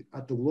can be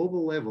at the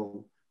global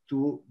level,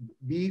 to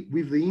be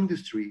with the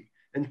industry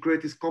and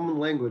create this common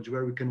language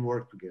where we can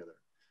work together.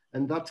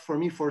 And that, for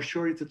me, for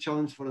sure, it's a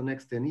challenge for the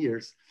next 10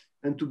 years.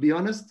 And to be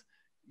honest,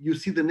 you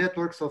see the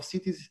networks of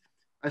cities.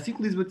 I think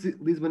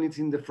Lisbon is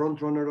in the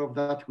front runner of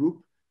that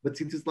group, but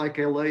cities like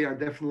LA are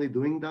definitely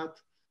doing that.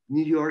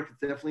 New York is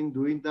definitely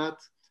doing that.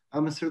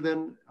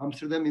 Amsterdam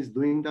is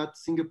doing that.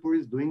 Singapore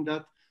is doing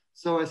that.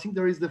 So I think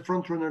there is the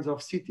front runners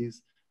of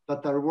cities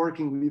that are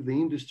working with the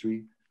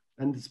industry,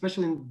 and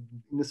especially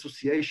in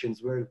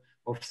associations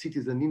of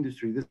cities and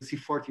industry, the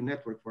C40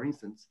 network, for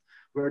instance,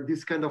 where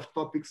these kind of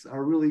topics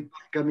are really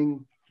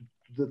coming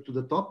to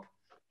the top.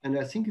 And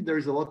I think there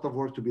is a lot of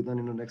work to be done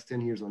in the next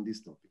 10 years on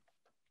this topic.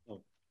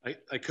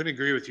 I couldn't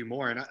agree with you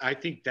more. And I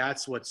think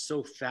that's what's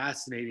so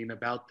fascinating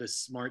about the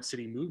smart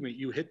city movement.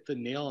 You hit the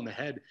nail on the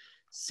head.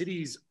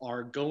 Cities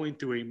are going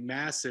through a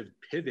massive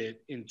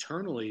pivot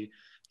internally,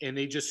 and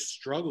they just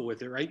struggle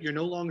with it, right? You're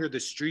no longer the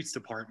streets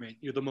department,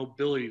 you're the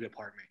mobility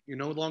department. You're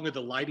no longer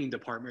the lighting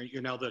department,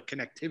 you're now the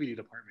connectivity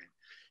department.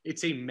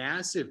 It's a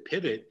massive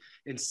pivot,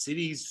 and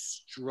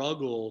cities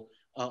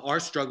are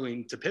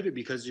struggling to pivot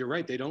because you're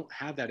right, they don't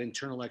have that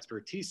internal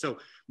expertise. So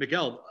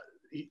Miguel,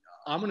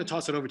 I'm gonna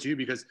toss it over to you,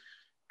 because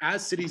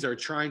as cities are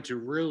trying to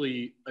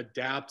really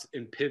adapt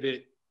and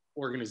pivot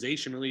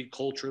organizationally,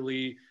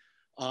 culturally,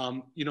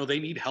 they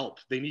need help,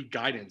 they need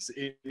guidance.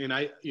 And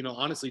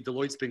honestly,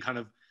 Deloitte's been kind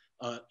of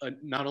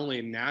not only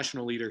a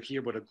national leader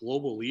here, but a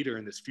global leader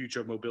in this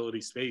future of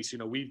mobility space.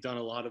 We've done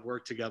a lot of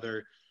work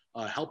together,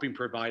 helping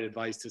provide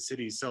advice to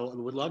cities. So I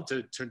would love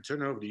to turn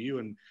it over to you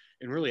and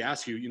really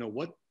ask you,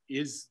 what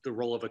is the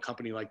role of a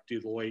company like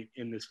Deloitte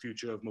in this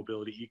future of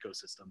mobility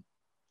ecosystem?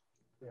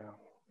 Yeah,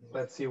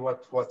 let's see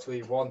what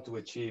we want to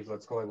achieve.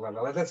 Let's call it like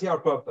that. Let's see our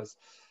purpose.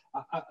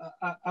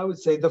 I would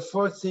say the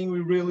first thing we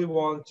really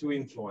want to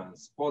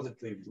influence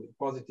positively.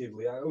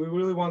 We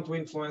really want to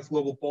influence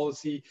global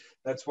policy.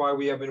 That's why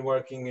we have been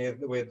working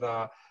with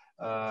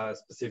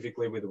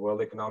specifically with the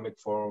World Economic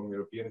Forum,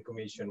 European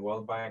Commission,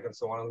 World Bank, and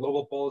so on,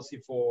 global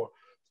policy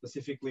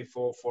specifically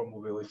for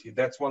mobility.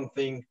 That's one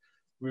thing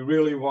we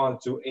really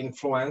want to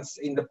influence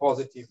in the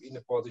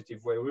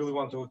positive way. We really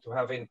want to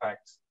have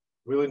impact,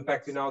 real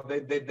impact in our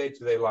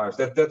day-to-day lives.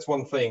 That's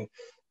one thing.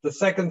 The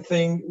second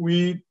thing,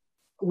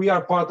 we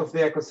are part of the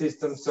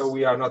ecosystem, so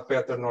we are not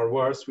better nor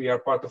worse. We are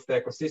part of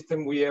the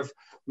ecosystem.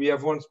 We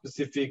have one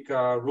specific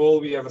role.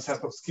 We have a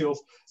set of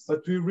skills,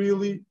 but we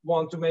really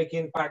want to make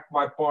impact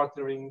by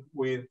partnering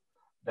with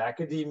the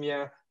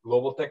academia,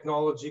 global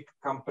technology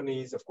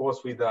companies, of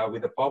course, with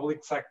the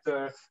public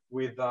sector,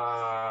 with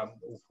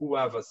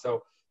whoever.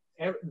 So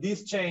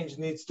this change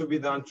needs to be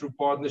done through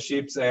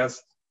partnerships,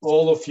 as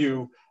all of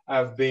you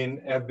have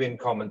been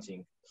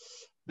commenting.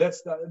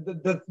 That's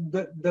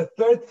the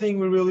third thing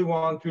we really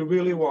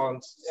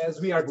want,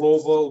 as we are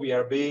global, we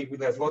are big,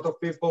 there's a lot of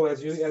people,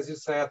 as you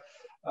said,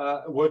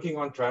 working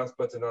on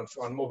transport and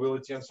on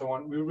mobility and so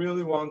on. We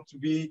really want to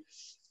be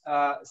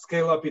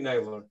scale-up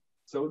enabler.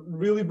 So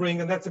really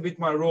bring, and that's a bit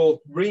my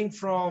role, bring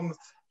from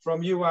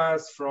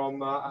US,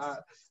 from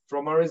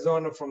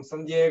Arizona, from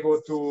San Diego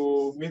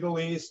to Middle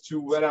East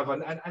to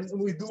wherever. And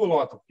we do a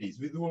lot of these.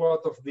 We do a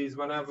lot of these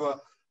whenever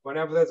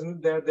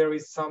there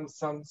is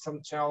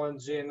some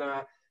challenge in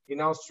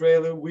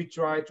Australia. We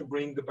try to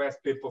bring the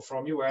best people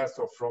from US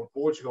or from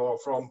Portugal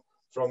or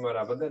from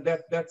wherever.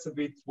 That's a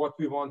bit what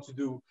we want to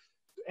do,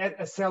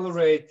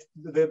 accelerate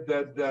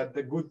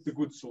the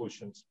good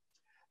solutions.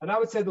 And I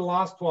would say the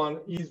last one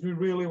is we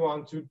really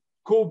want to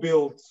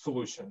co-build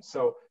solutions.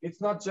 So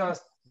it's not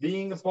just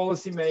being a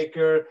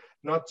policymaker,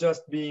 not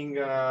just being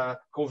a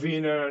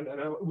convener.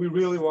 And we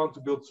really want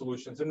to build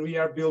solutions, and we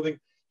are building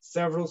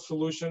several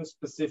solutions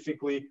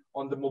specifically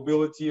on the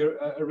mobility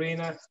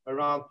arena,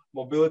 around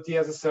mobility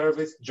as a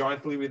service,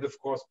 jointly with, of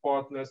course,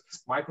 partners,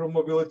 micro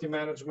mobility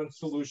management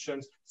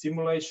solutions,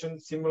 simulation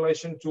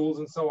tools,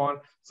 and so on.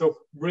 So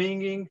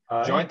bringing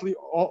jointly,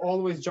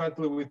 always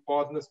jointly with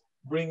partners,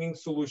 bringing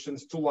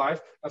solutions to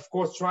life. Of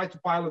course, try to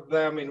pilot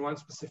them in one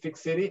specific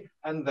city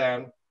and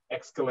then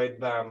escalate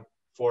them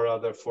for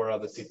other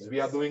cities. We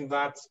are doing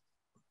that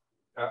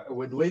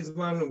with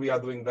Lisbon. We are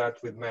doing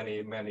that with many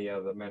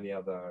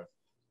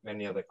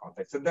other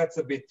contexts. And that's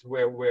a bit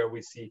where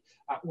we see.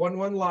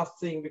 One last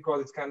thing,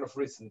 because it's kind of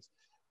recent.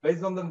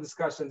 Based on the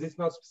discussions, it's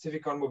not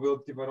specific on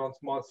mobility, but on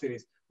smart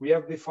cities. We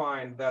have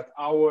defined that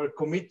our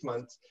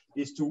commitment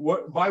is to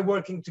work by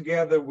working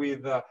together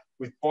with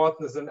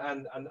partners and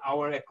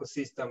our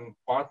ecosystem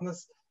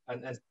partners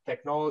and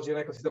technology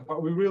and ecosystem.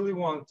 But we really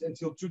want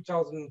until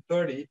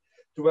 2030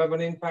 to have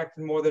an impact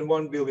in more than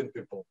 1 billion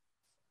people.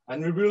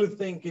 And we really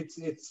think it's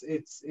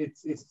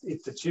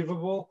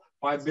achievable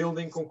by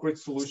building concrete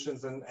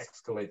solutions and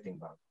escalating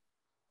them.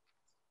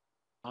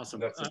 Awesome.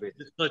 Just to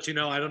let you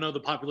know, I don't know the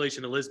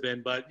population of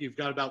Lisbon, but you've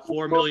got about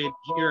 4 million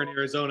here in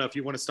Arizona. If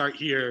you want to start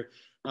here,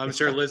 I'm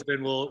sure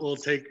Lisbon will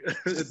take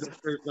the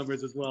first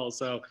numbers as well.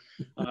 So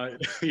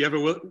you have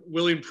a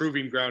willing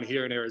proving ground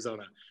here in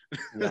Arizona.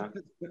 Yeah.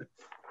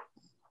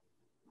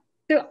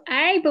 So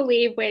I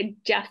believe we're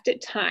just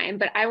at time,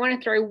 but I want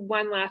to throw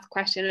one last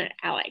question at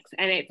Alex,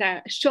 and it's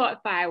a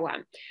short fire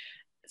one.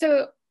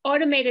 So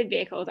automated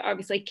vehicles are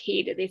obviously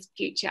key to this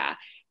future.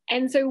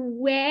 And so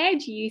where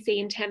do you see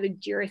in terms of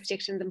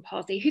jurisdictions and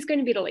policy, who's going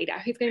to be the leader?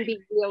 Who's going to be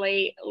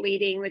really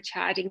leading the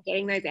charge and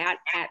getting those out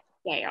at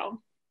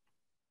scale?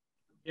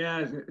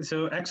 Yeah,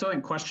 so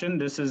excellent question.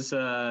 This is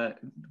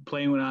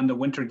playing on the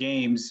Winter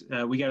Games.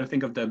 We got to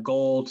think of the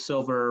gold,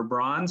 silver,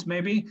 bronze,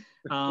 maybe.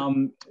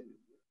 And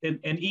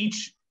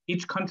each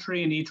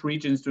country and each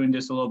region is doing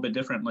this a little bit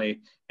differently.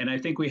 And I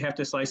think we have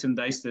to slice and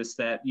dice this,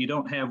 that you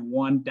don't have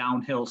one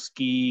downhill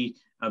ski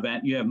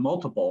event, you have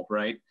multiple,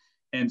 right?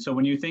 And so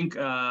when you think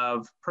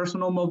of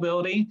personal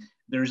mobility,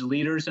 there's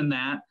leaders in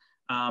that.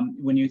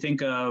 When you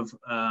think of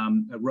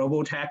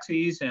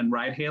robo-taxis and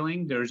ride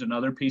hailing, there's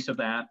another piece of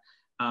that.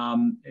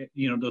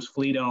 Those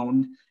fleet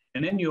owned.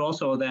 And then you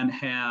also then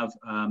have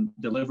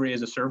delivery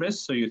as a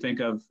service. So you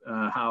think of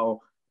how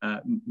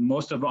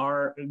most of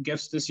our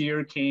gifts this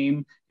year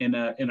came in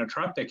a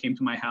truck that came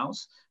to my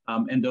house,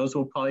 and those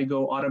will probably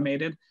go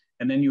automated.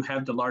 And then you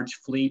have the large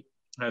fleet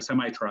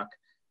semi-truck,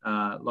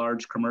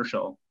 large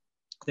commercial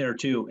there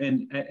too.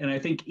 And I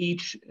think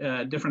each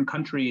different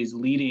country is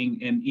leading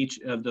in each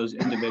of those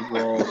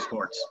individual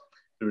sports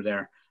through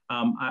there.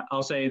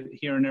 I'll say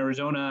here in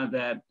Arizona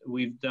that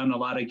we've done a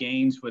lot of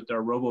gains with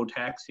our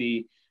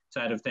robo-taxi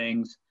side of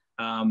things,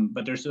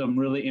 but there's some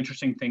really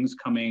interesting things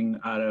coming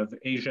out of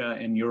Asia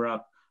and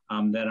Europe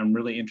that I'm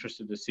really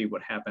interested to see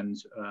what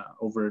happens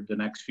over the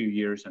next few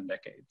years and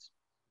decades.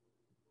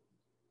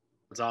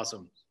 That's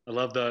awesome. I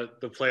love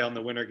the play on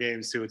the Winter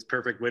Games too. It's a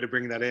perfect way to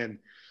bring that in.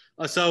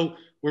 So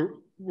we're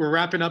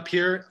wrapping up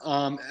here.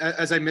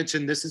 As I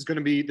mentioned, this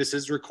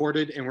is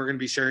recorded, and we're going to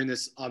be sharing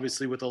this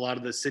obviously with a lot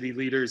of the city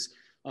leaders,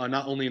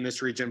 not only in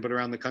this region, but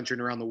around the country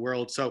and around the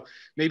world. So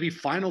maybe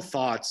final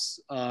thoughts,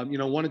 1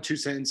 or 2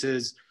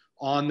 sentences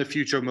on the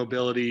future of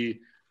mobility,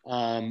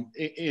 and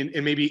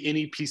maybe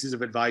any pieces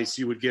of advice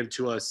you would give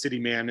to a city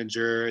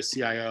manager, a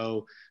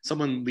CIO,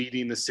 someone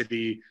leading the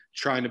city,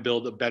 trying to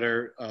build a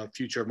better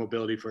future of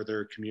mobility for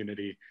their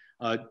community.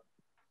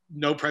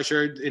 No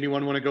pressure.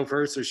 Anyone want to go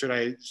first, or should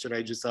I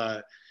just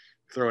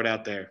throw it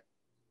out there?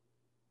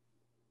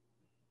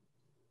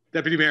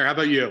 Deputy Mayor, how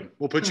about you?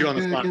 We'll put you on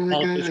the spot.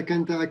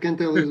 I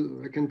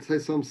can say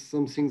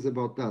some things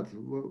about that.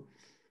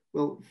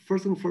 Well,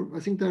 first and foremost,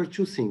 I think there are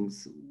 2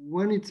 things.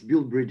 One, it's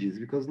build bridges,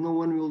 because no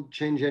one will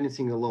change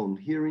anything alone.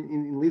 Here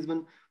in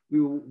Lisbon,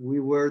 we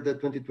were the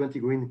 2020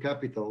 Green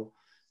Capital,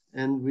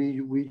 and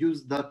we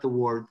used that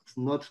award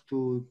not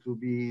to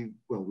be,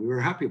 well, we were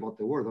happy about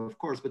the award, of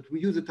course, but we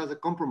use it as a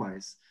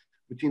compromise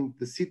between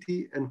the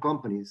city and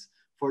companies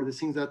for the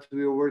things that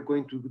we were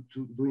going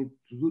to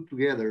do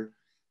together,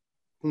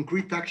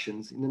 concrete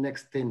actions in the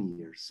next 10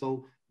 years.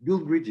 So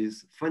build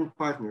bridges, find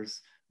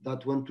partners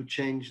that want to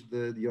change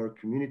your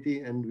community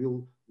and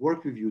will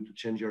work with you to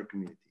change your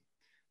community.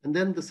 And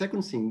then the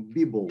second thing,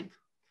 be bold.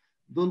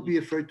 Don't be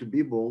afraid to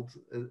be bold.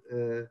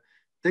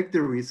 Take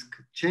the risk,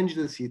 change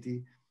the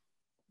city.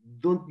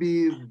 Don't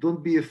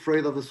be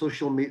afraid of the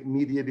social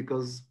media,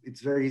 because it's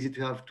very easy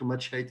to have too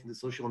much hate in the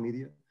social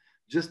media.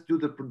 Just do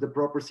the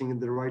proper thing and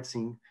the right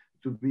thing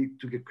to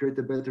create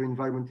a better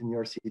environment in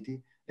your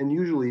city. And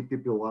usually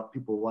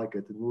people like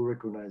it and will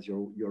recognize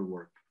your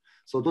work.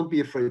 So don't be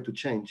afraid to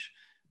change.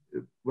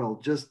 Well,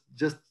 just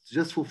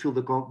fulfill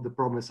the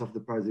promise of the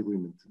Paris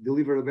Agreement.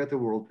 Deliver a better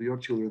world to your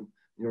children,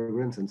 your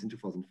grandsons in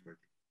 2030.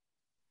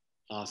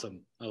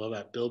 Awesome. I love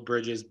that. Build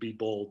bridges, be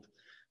bold.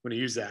 I'm going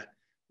to use that.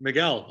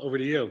 Miguel, over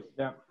to you.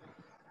 Yeah,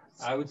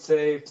 I would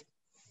say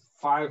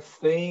 5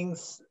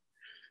 things.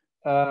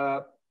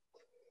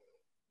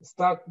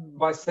 Start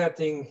by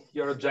setting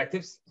your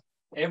objectives.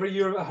 Every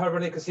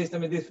urban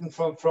ecosystem is different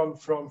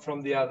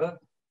from the other.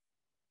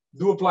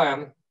 Do a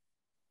plan.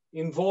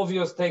 Involve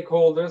your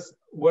stakeholders,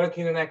 work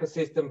in an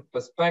ecosystem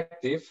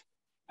perspective,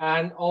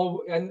 and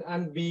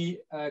be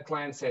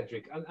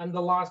client-centric. And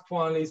the last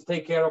one is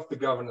take care of the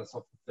governance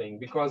of the thing,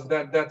 because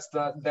that's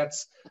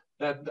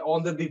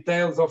on the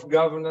details of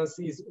governance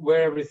is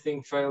where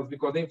everything fails,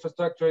 because the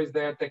infrastructure is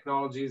there,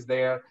 technology is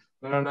there,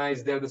 learner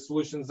is there, the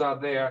solutions are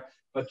there,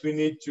 but we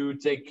need to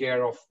take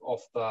care of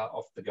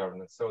the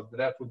governance. So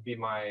that would be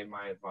my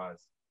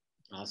advice.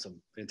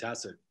 Awesome,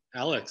 fantastic.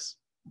 Alex.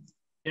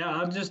 Yeah,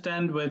 I'll just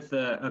end with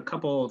a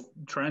couple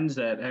trends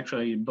that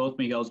actually both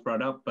Miguel's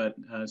brought up, but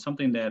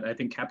something that I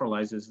think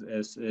capitalizes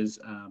is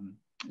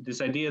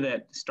this idea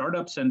that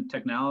startups and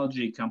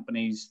technology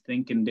companies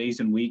think in days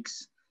and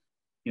weeks.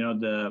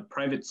 The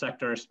private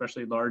sector,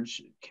 especially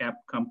large cap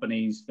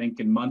companies, think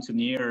in months and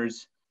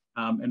years,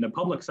 and the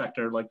public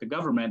sector, like the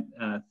government,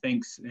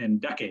 thinks in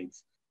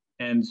decades.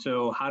 And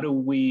so how do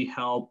we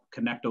help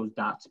connect those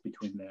dots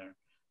between there?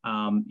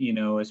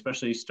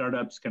 Especially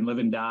startups can live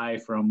and die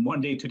from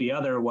one day to the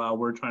other while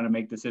we're trying to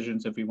make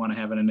decisions if we want to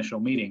have an initial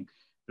meeting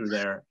through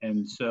there.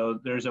 And so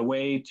there's a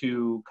way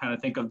to kind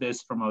of think of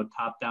this from a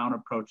top-down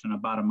approach and a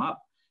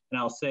bottom-up. And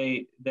I'll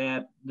say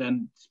that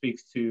then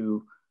speaks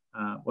to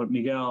what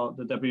Miguel,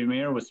 the deputy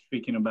mayor, was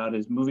speaking about,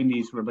 is moving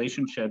these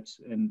relationships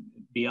and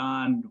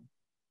beyond,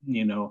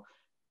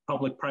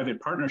 public-private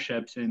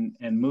partnerships and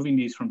moving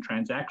these from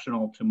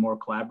transactional to more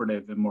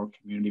collaborative and more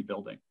community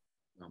building.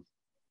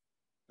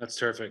 That's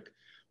terrific.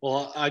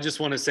 Well, I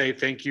just want to say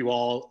thank you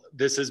all.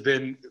 This has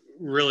been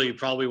really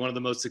probably one of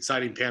the most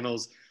exciting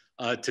panels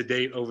to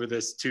date over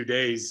this 2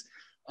 days.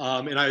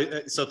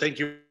 So thank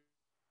you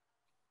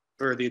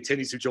for the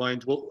attendees who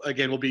joined.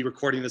 We'll be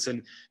recording this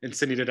and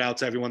sending it out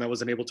to everyone that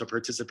wasn't able to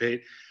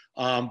participate.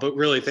 But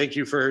really, thank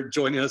you for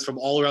joining us from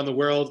all around the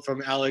world,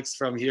 from Alex,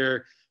 from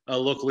here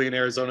locally in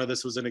Arizona.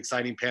 This was an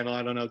exciting panel.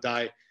 I don't know,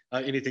 Di,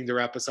 anything to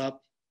wrap us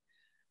up?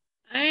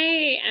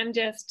 I am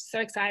just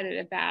so excited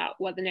about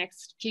what the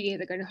next few years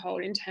are going to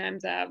hold in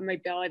terms of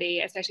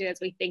mobility, especially as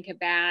we think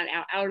about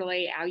our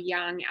elderly, our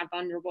young, our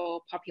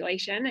vulnerable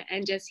population,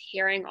 and just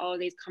hearing all of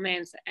these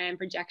comments and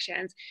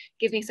projections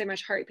gives me so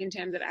much hope in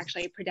terms of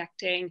actually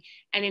protecting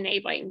and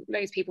enabling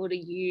those people to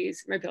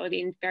use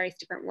mobility in various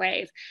different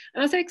ways.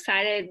 I'm also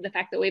excited the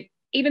fact that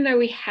even though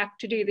we have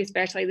to do this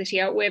virtually this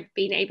year, we've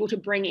been able to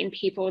bring in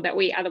people that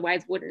we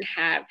otherwise wouldn't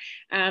have.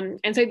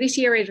 And so this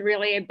year is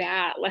really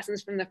about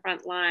lessons from the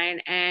front line.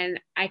 And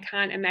I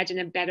can't imagine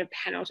a better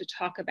panel to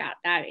talk about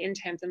that in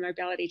terms of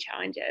mobility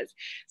challenges.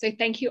 So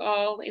thank you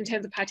all in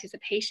terms of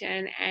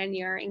participation and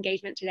your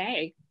engagement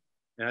today.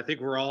 And I think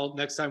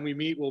next time we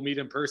meet, we'll meet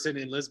in person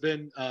in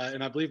Lisbon.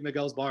 And I believe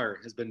Miguel's bar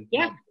has been.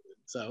 Yeah.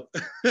 So.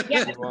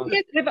 Yeah,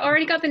 we've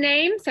already got the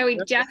name. So we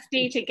just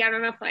need to get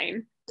on a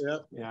plane.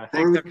 Yep. Yeah.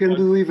 Or we can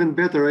do even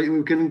better, right?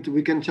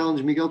 We can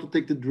challenge Miguel to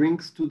take the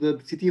drinks to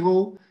the city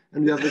hall,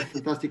 and we have a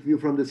fantastic view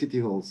from the city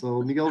hall.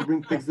 So Miguel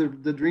takes the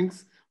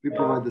drinks, we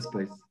provide the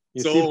space.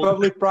 You see,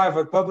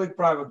 public-private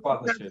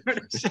partnership.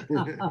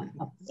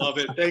 Love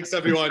it. Thanks,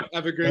 everyone.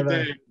 Have a great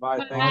day.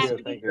 Bye. Thank you.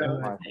 Thank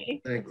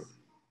you. Thanks.